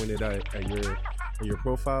 and we'll point it out at your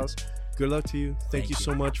profiles. Good luck to you. Thank you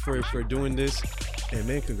so much for doing this. And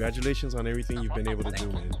man, congratulations on everything you've been able to do,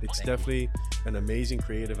 man. It's definitely an amazing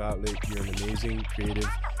creative outlet. You're an amazing creative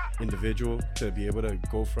individual to be able to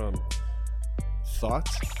go from thought,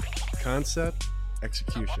 concept,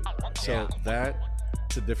 execution. So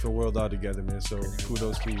that's a different world altogether, man. So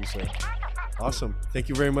kudos to you, sir. Awesome. Thank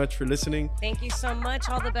you very much for listening. Thank you so much.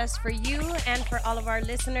 All the best for you and for all of our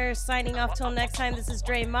listeners. Signing off till next time. This is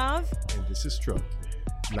Dre Mav. And this is Truck.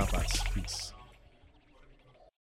 La Paz. Peace.